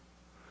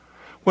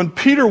 When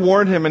Peter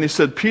warned him and he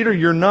said, Peter,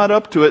 you're not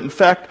up to it. In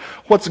fact,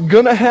 what's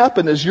going to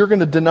happen is you're going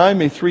to deny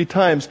me 3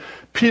 times.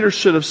 Peter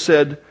should have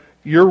said,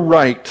 you're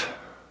right.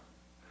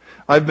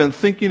 I've been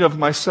thinking of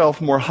myself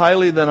more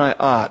highly than I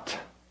ought.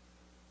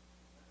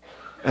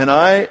 And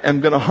I am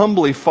going to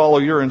humbly follow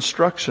your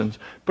instructions.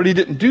 But he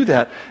didn't do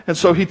that. And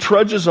so he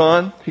trudges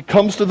on. He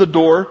comes to the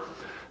door.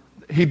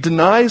 He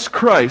denies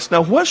Christ.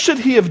 Now, what should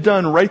he have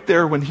done right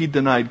there when he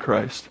denied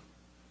Christ?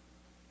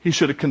 He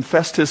should have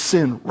confessed his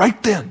sin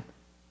right then.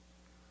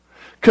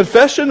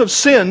 Confession of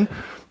sin,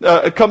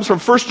 it comes from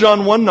 1 John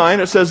 1:9.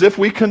 It says, if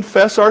we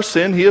confess our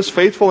sin, He is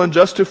faithful and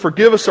just to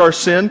forgive us our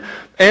sin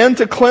and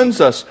to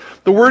cleanse us.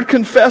 The word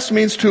confess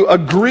means to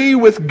agree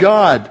with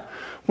God.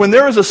 When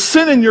there is a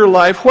sin in your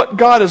life, what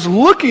God is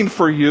looking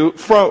for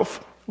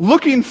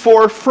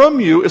from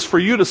you is for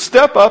you to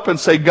step up and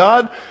say,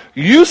 God,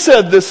 you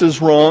said this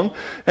is wrong,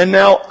 and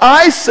now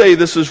I say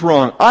this is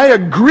wrong. I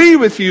agree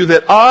with you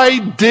that I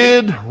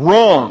did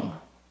wrong.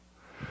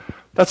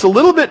 That's a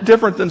little bit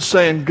different than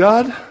saying,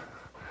 God,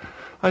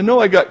 I know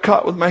I got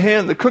caught with my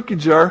hand in the cookie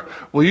jar.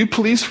 Will you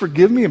please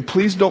forgive me and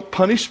please don't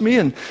punish me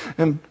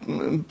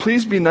and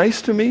please be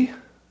nice to me?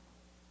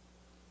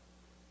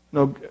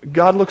 No,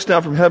 God looks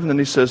down from heaven and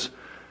He says,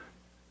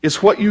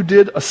 is what you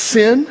did a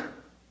sin?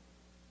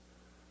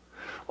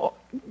 Oh,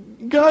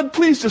 God,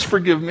 please just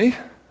forgive me.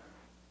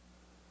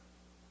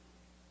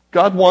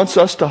 God wants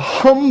us to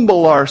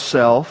humble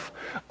ourselves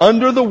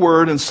under the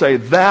Word and say,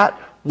 that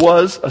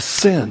was a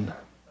sin.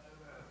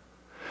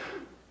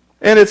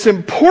 And it's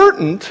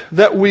important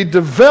that we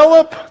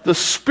develop the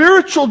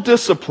spiritual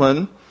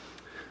discipline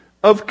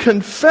of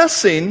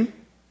confessing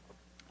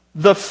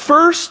the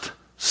first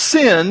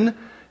sin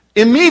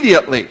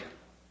immediately.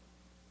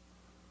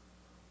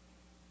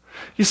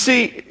 You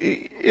see,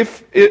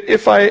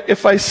 if I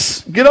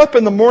get up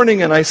in the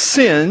morning and I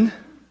sin,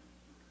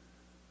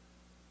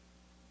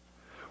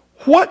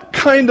 what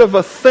kind of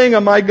a thing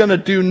am I going to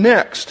do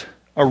next?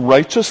 A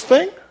righteous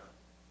thing?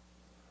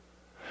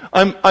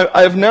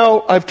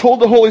 I've told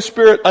the Holy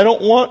Spirit, I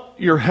don't want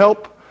your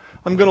help.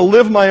 I'm going to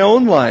live my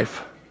own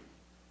life.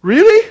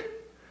 Really?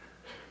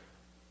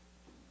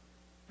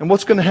 And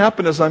what's going to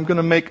happen is I'm going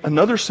to make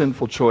another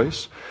sinful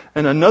choice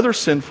and another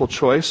sinful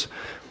choice,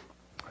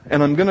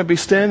 and I'm going to be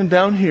standing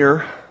down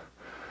here,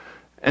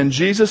 and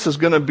Jesus is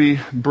going to be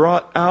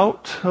brought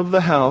out of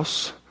the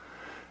house,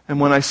 and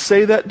when I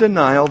say that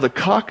denial, the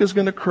cock is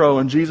going to crow,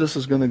 and Jesus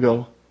is going to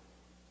go.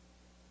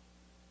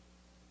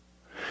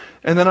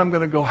 And then I'm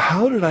going to go,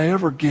 how did I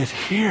ever get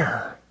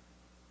here?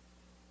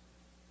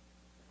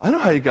 I know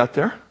how you got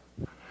there.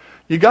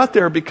 You got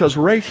there because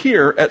right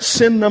here at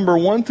sin number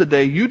 1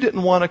 today, you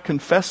didn't want to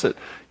confess it.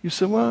 You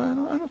said,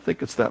 well, I don't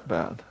think it's that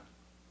bad.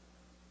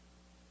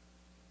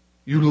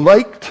 You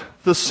liked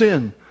the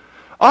sin.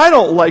 I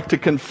don't like to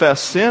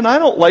confess sin. I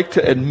don't like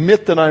to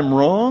admit that I'm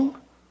wrong.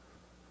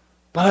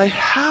 But I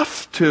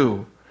have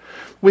to.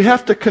 We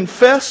have to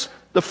confess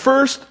the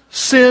first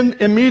sin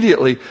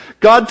immediately.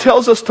 God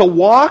tells us to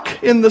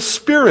walk in the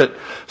Spirit.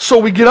 So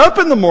we get up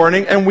in the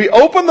morning and we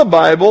open the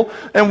Bible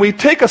and we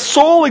take a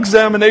soul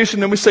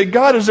examination and we say,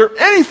 God, is there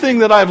anything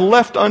that I've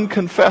left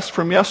unconfessed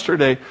from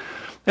yesterday?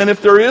 And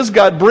if there is,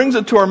 God brings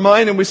it to our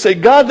mind and we say,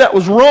 God, that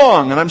was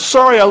wrong, and I'm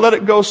sorry I let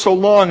it go so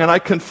long, and I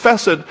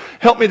confess it.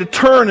 Help me to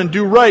turn and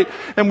do right.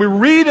 And we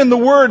read in the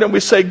Word and we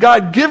say,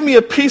 God, give me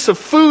a piece of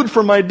food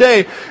for my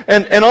day.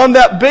 And on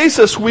that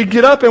basis, we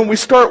get up and we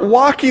start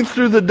walking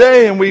through the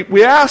day, and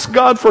we ask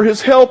God for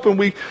His help, and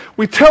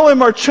we tell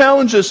Him our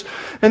challenges.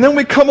 And then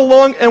we come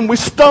along and we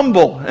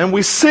stumble and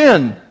we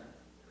sin.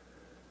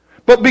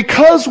 But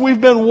because we've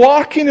been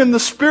walking in the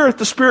Spirit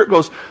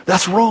goes,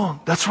 that's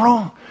wrong, that's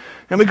wrong.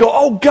 And we go,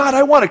 oh God,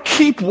 I want to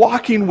keep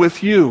walking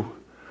with you.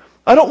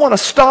 I don't want to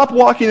stop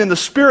walking in the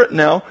Spirit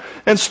now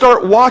and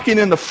start walking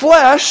in the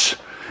flesh.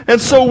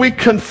 And so we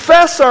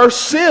confess our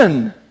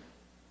sin.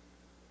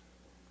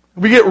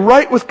 We get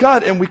right with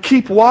God and we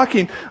keep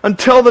walking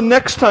until the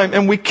next time.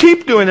 And we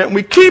keep doing it and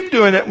we keep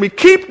doing it and we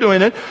keep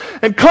doing it.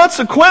 And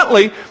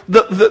consequently,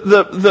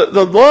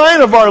 the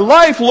line of our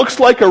life looks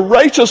like a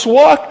righteous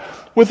walk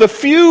with a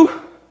few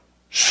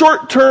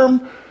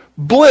short-term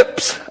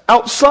blips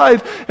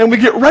outside, and we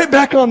get right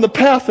back on the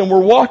path and we're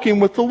walking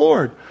with the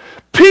Lord.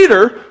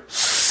 Peter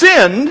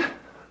sinned,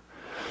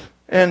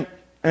 and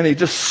he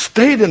just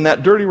stayed in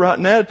that dirty,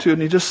 rotten attitude,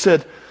 and he just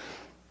said,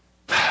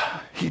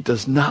 he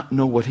does not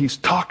know what he's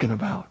talking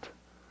about.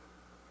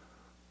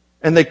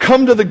 And they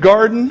come to the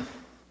garden,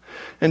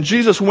 and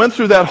Jesus went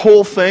through that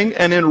whole thing,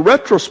 and in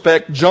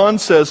retrospect, John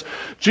says,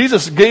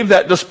 Jesus gave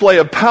that display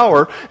of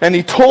power, and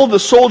He told the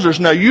soldiers,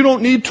 now you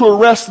don't need to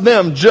arrest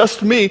them,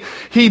 just me.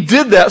 He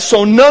did that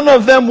so none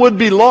of them would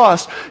be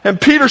lost.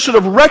 And Peter should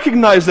have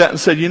recognized that and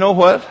said, you know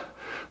what?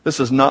 This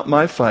is not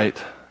my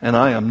fight, and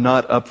I am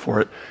not up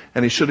for it.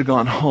 And he should have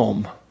gone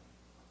home.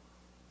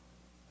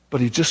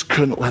 But he just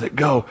couldn't let it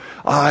go.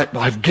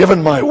 I've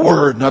given my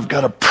word and I've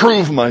got to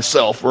prove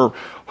myself. Or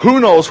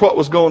who knows what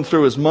was going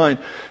through his mind.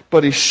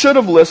 But he should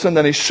have listened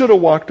and he should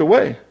have walked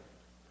away.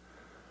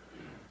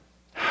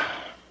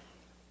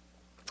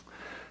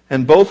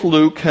 And both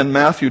Luke and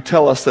Matthew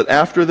tell us that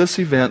after this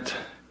event,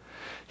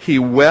 he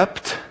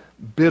wept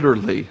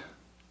bitterly.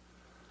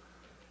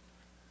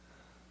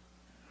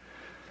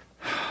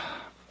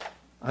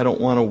 I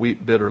don't want to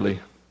weep bitterly.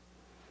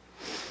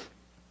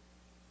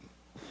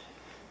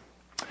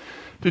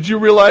 Did you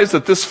realize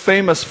that this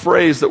famous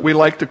phrase that we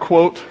like to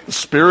quote, the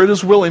spirit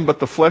is willing but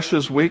the flesh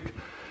is weak?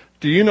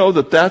 Do you know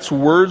that that's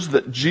words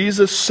that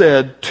Jesus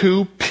said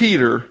to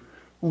Peter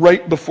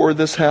right before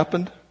this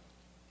happened?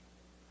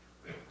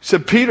 He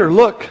said, Peter,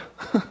 look,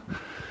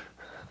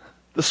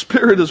 the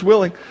spirit is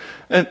willing.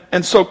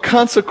 And so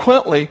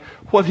consequently,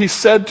 what he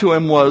said to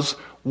him was,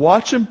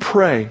 watch and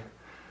pray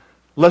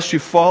lest you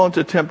fall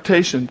into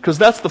temptation. Because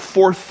that's the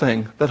fourth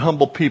thing that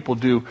humble people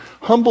do.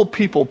 Humble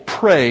people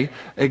pray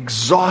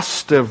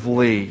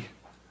exhaustively.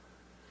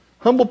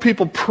 Humble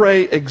people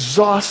pray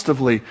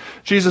exhaustively.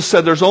 Jesus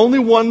said there's only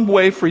one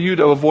way for you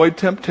to avoid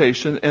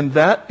temptation, and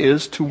that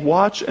is to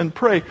watch and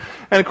pray.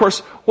 And of course,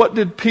 what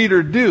did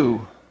Peter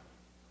do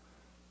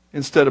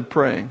instead of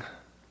praying?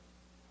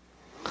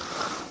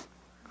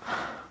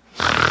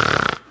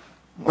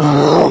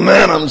 Oh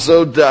man, I'm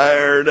so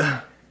tired.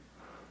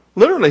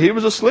 Literally, he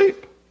was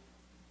asleep.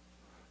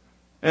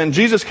 And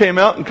Jesus came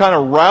out and kind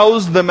of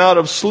roused them out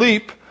of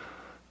sleep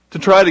to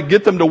try to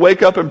get them to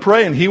wake up and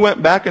pray. And he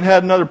went back and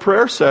had another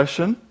prayer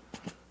session.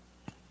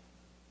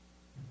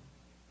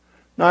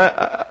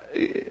 Now,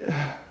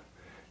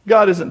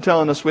 God isn't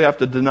telling us we have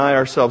to deny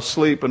ourselves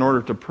sleep in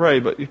order to pray.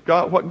 But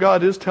what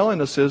God is telling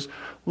us is,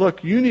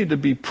 look, you need to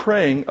be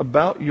praying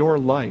about your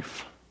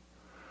life.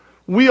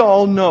 We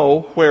all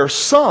know where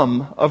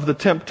some of the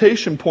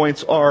temptation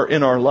points are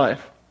in our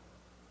life.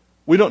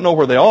 We don't know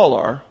where they all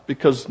are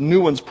because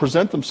new ones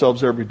present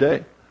themselves every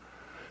day.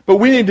 But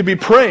we need to be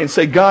praying,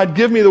 say, God,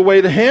 give me the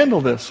way to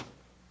handle this.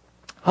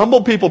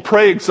 Humble people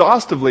pray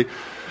exhaustively.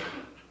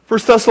 1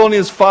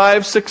 Thessalonians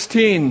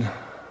 5:16.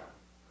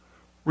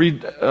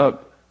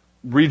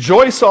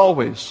 Rejoice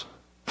always.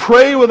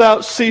 Pray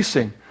without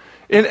ceasing.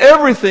 In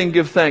everything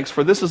give thanks,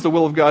 for this is the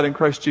will of God in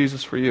Christ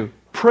Jesus for you.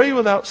 Pray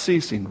without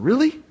ceasing.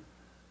 Really?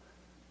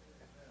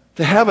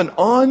 To have an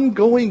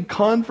ongoing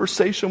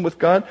conversation with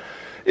God?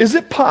 Is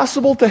it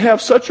possible to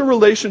have such a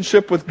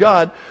relationship with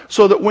God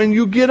so that when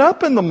you get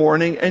up in the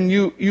morning and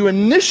you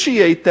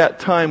initiate that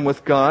time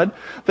with God,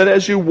 that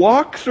as you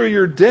walk through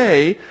your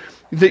day,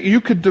 that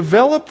you could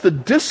develop the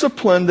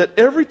discipline that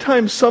every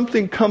time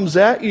something comes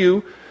at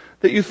you,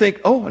 that you think,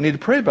 oh, I need to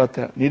pray about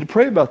that, I need to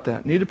pray about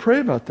that, I need to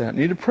pray about that, I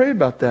need to pray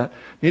about that, I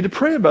need to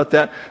pray about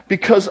that,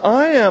 because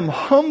I am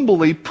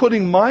humbly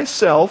putting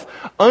myself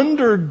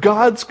under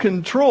God's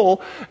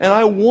control, and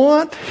I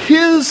want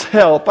His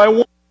help. I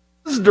want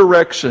His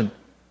direction.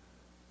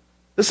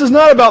 This is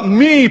not about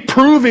me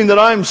proving that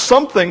I'm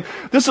something.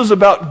 This is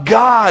about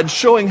God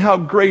showing how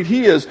great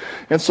He is.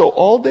 And so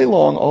all day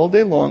long, all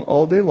day long,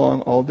 all day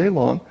long, all day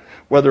long,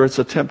 whether it's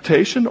a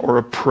temptation or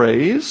a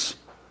praise,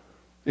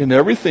 in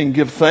everything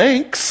give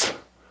thanks.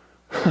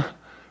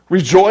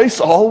 Rejoice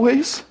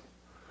always.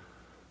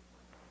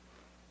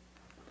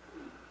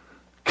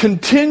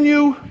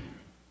 Continue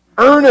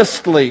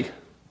earnestly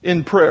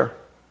in prayer,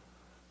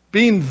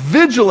 being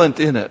vigilant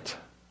in it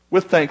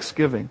with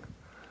thanksgiving.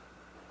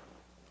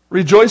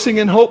 Rejoicing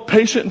in hope,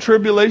 patient in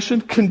tribulation,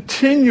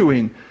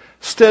 continuing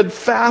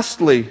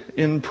steadfastly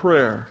in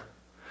prayer.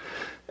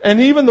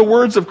 And even the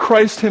words of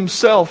Christ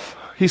Himself,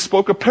 He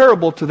spoke a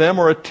parable to them,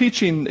 or a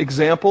teaching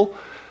example.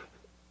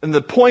 And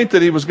the point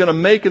that He was going to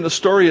make in the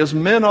story is,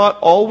 men ought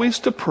always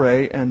to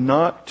pray and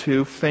not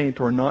to faint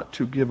or not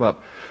to give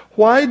up.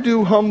 Why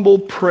do humble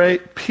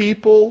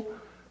people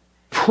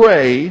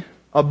pray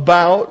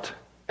about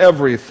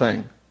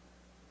everything?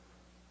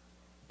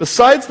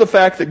 Besides the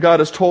fact that God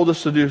has told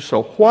us to do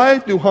so, why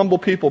do humble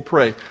people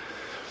pray?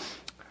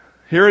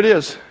 Here it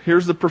is.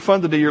 Here's the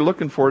profundity you're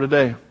looking for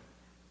today.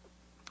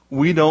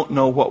 We don't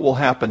know what will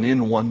happen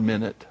in 1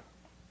 minute.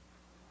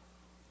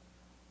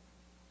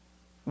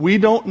 We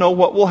don't know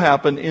what will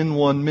happen in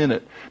 1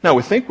 minute. Now,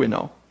 we think we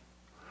know.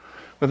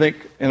 We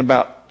think in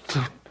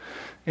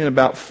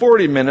about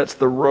 40 minutes,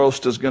 the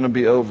roast is going to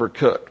be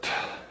overcooked.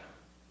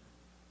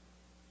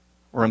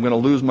 Or I'm going to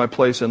lose my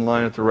place in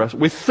line at the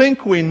restaurant. We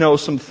think we know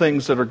some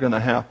things that are going to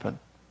happen.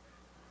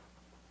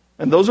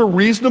 And those are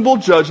reasonable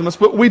judgments,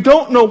 but we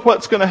don't know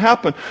what's going to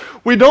happen.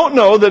 We don't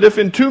know that if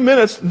in 2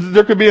 minutes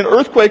there could be an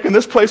earthquake and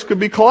this place could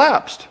be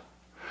collapsed.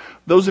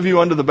 Those of you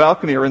under the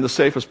balcony are in the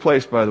safest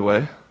place, by the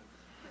way.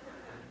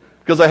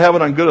 Because I have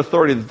it on good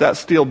authority that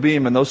steel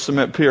beam and those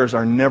cement piers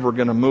are never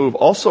going to move.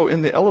 Also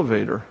in the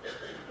elevator.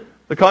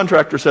 The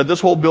contractor said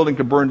this whole building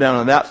could burn down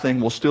and that thing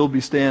will still be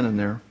standing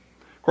there.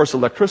 Of course,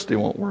 electricity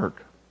won't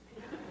work.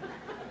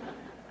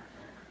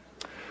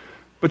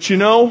 But you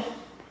know,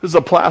 this is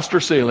a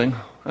plaster ceiling,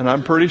 and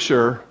I'm pretty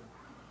sure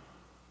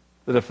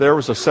that if there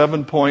was a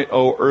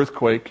 7.0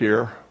 earthquake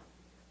here,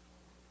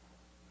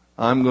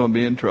 I'm going to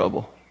be in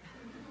trouble.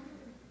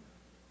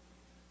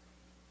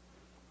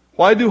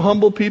 Why do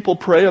humble people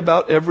pray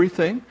about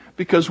everything?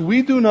 Because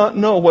we do not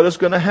know what is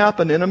going to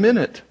happen in a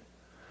minute.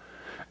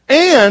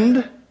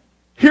 And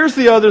here's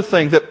the other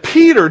thing that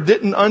Peter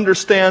didn't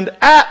understand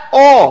at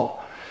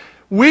all.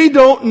 We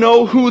don't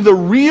know who the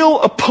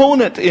real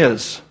opponent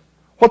is,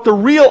 what the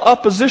real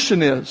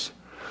opposition is.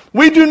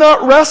 We do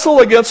not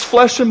wrestle against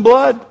flesh and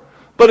blood,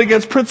 but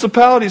against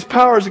principalities,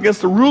 powers,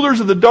 against the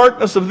rulers of the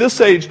darkness of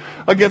this age,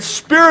 against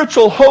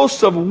spiritual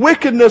hosts of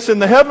wickedness in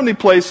the heavenly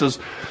places.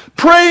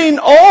 Praying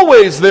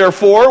always,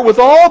 therefore, with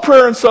all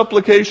prayer and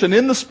supplication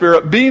in the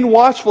Spirit, being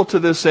watchful to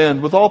this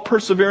end, with all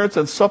perseverance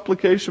and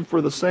supplication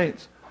for the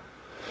saints.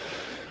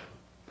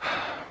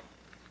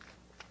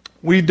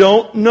 We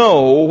don't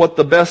know what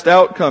the best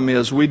outcome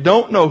is. We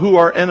don't know who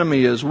our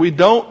enemy is. We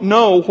don't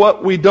know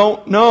what we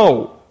don't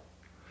know.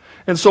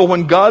 And so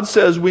when God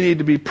says we need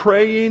to be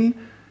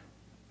praying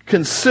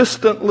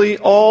consistently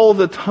all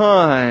the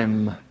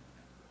time,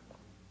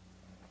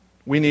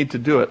 we need to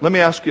do it. Let me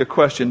ask you a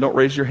question. Don't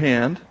raise your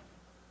hand.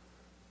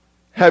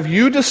 Have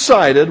you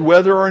decided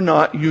whether or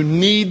not you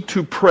need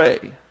to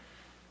pray?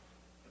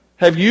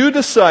 Have you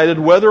decided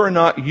whether or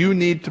not you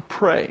need to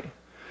pray?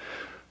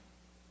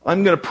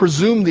 I'm going to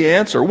presume the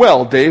answer.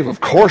 Well, Dave, of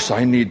course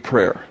I need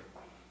prayer.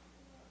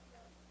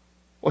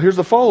 Well, here's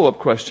the follow-up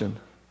question.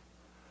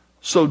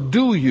 So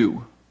do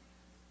you?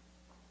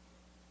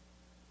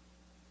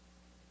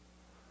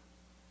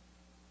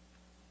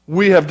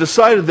 We have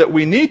decided that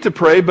we need to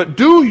pray, but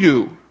do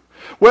you?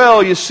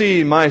 Well, you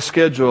see, my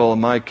schedule,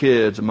 my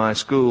kids, my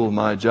school,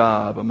 my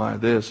job, my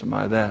this,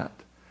 my that.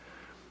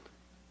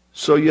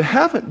 So you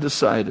haven't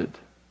decided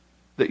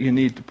that you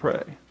need to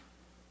pray.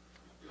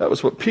 That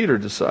was what Peter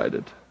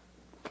decided.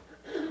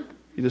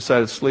 He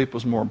decided sleep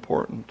was more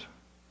important.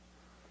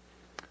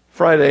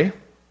 Friday,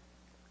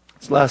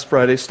 it's last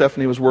Friday,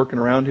 Stephanie was working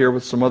around here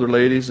with some other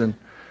ladies, and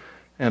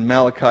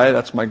Malachi,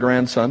 that's my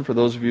grandson, for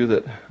those of you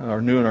that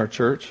are new in our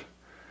church.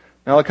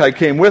 Malachi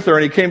came with her,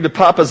 and he came to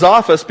Papa's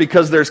office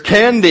because there's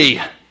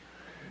candy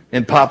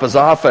in Papa's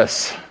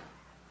office.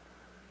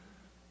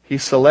 He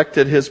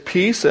selected his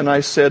piece, and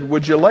I said,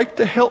 would you like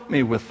to help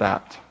me with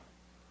that?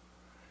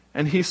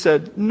 And he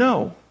said,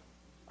 no,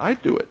 I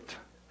do it.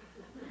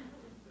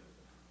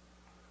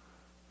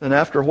 Then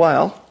after a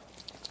while,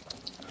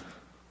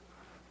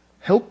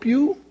 help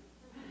you?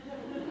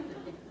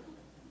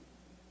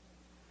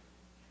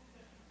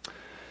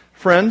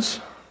 Friends,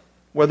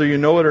 whether you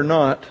know it or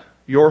not,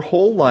 your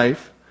whole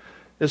life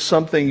is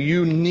something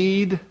you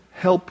need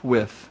help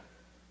with.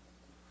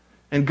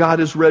 And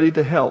God is ready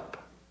to help.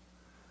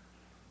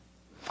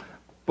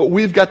 But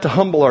we've got to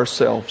humble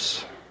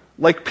ourselves,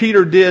 like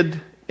Peter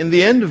did in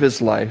the end of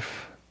his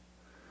life,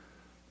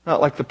 not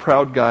like the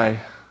proud guy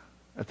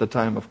at the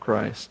time of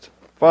Christ.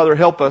 Father,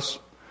 help us.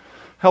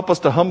 Help us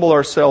to humble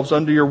ourselves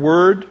under your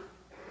word,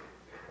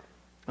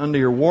 under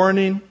your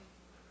warning,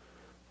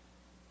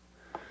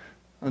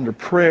 under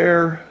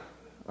prayer,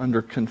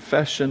 under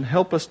confession.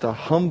 Help us to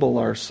humble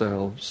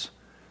ourselves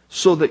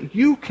so that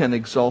you can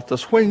exalt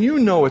us when you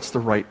know it's the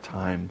right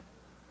time.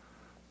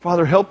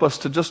 Father, help us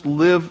to just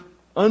live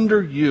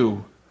under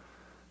you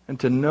and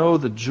to know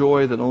the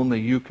joy that only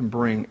you can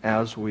bring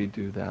as we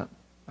do that.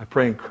 I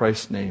pray in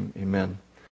Christ's name, amen.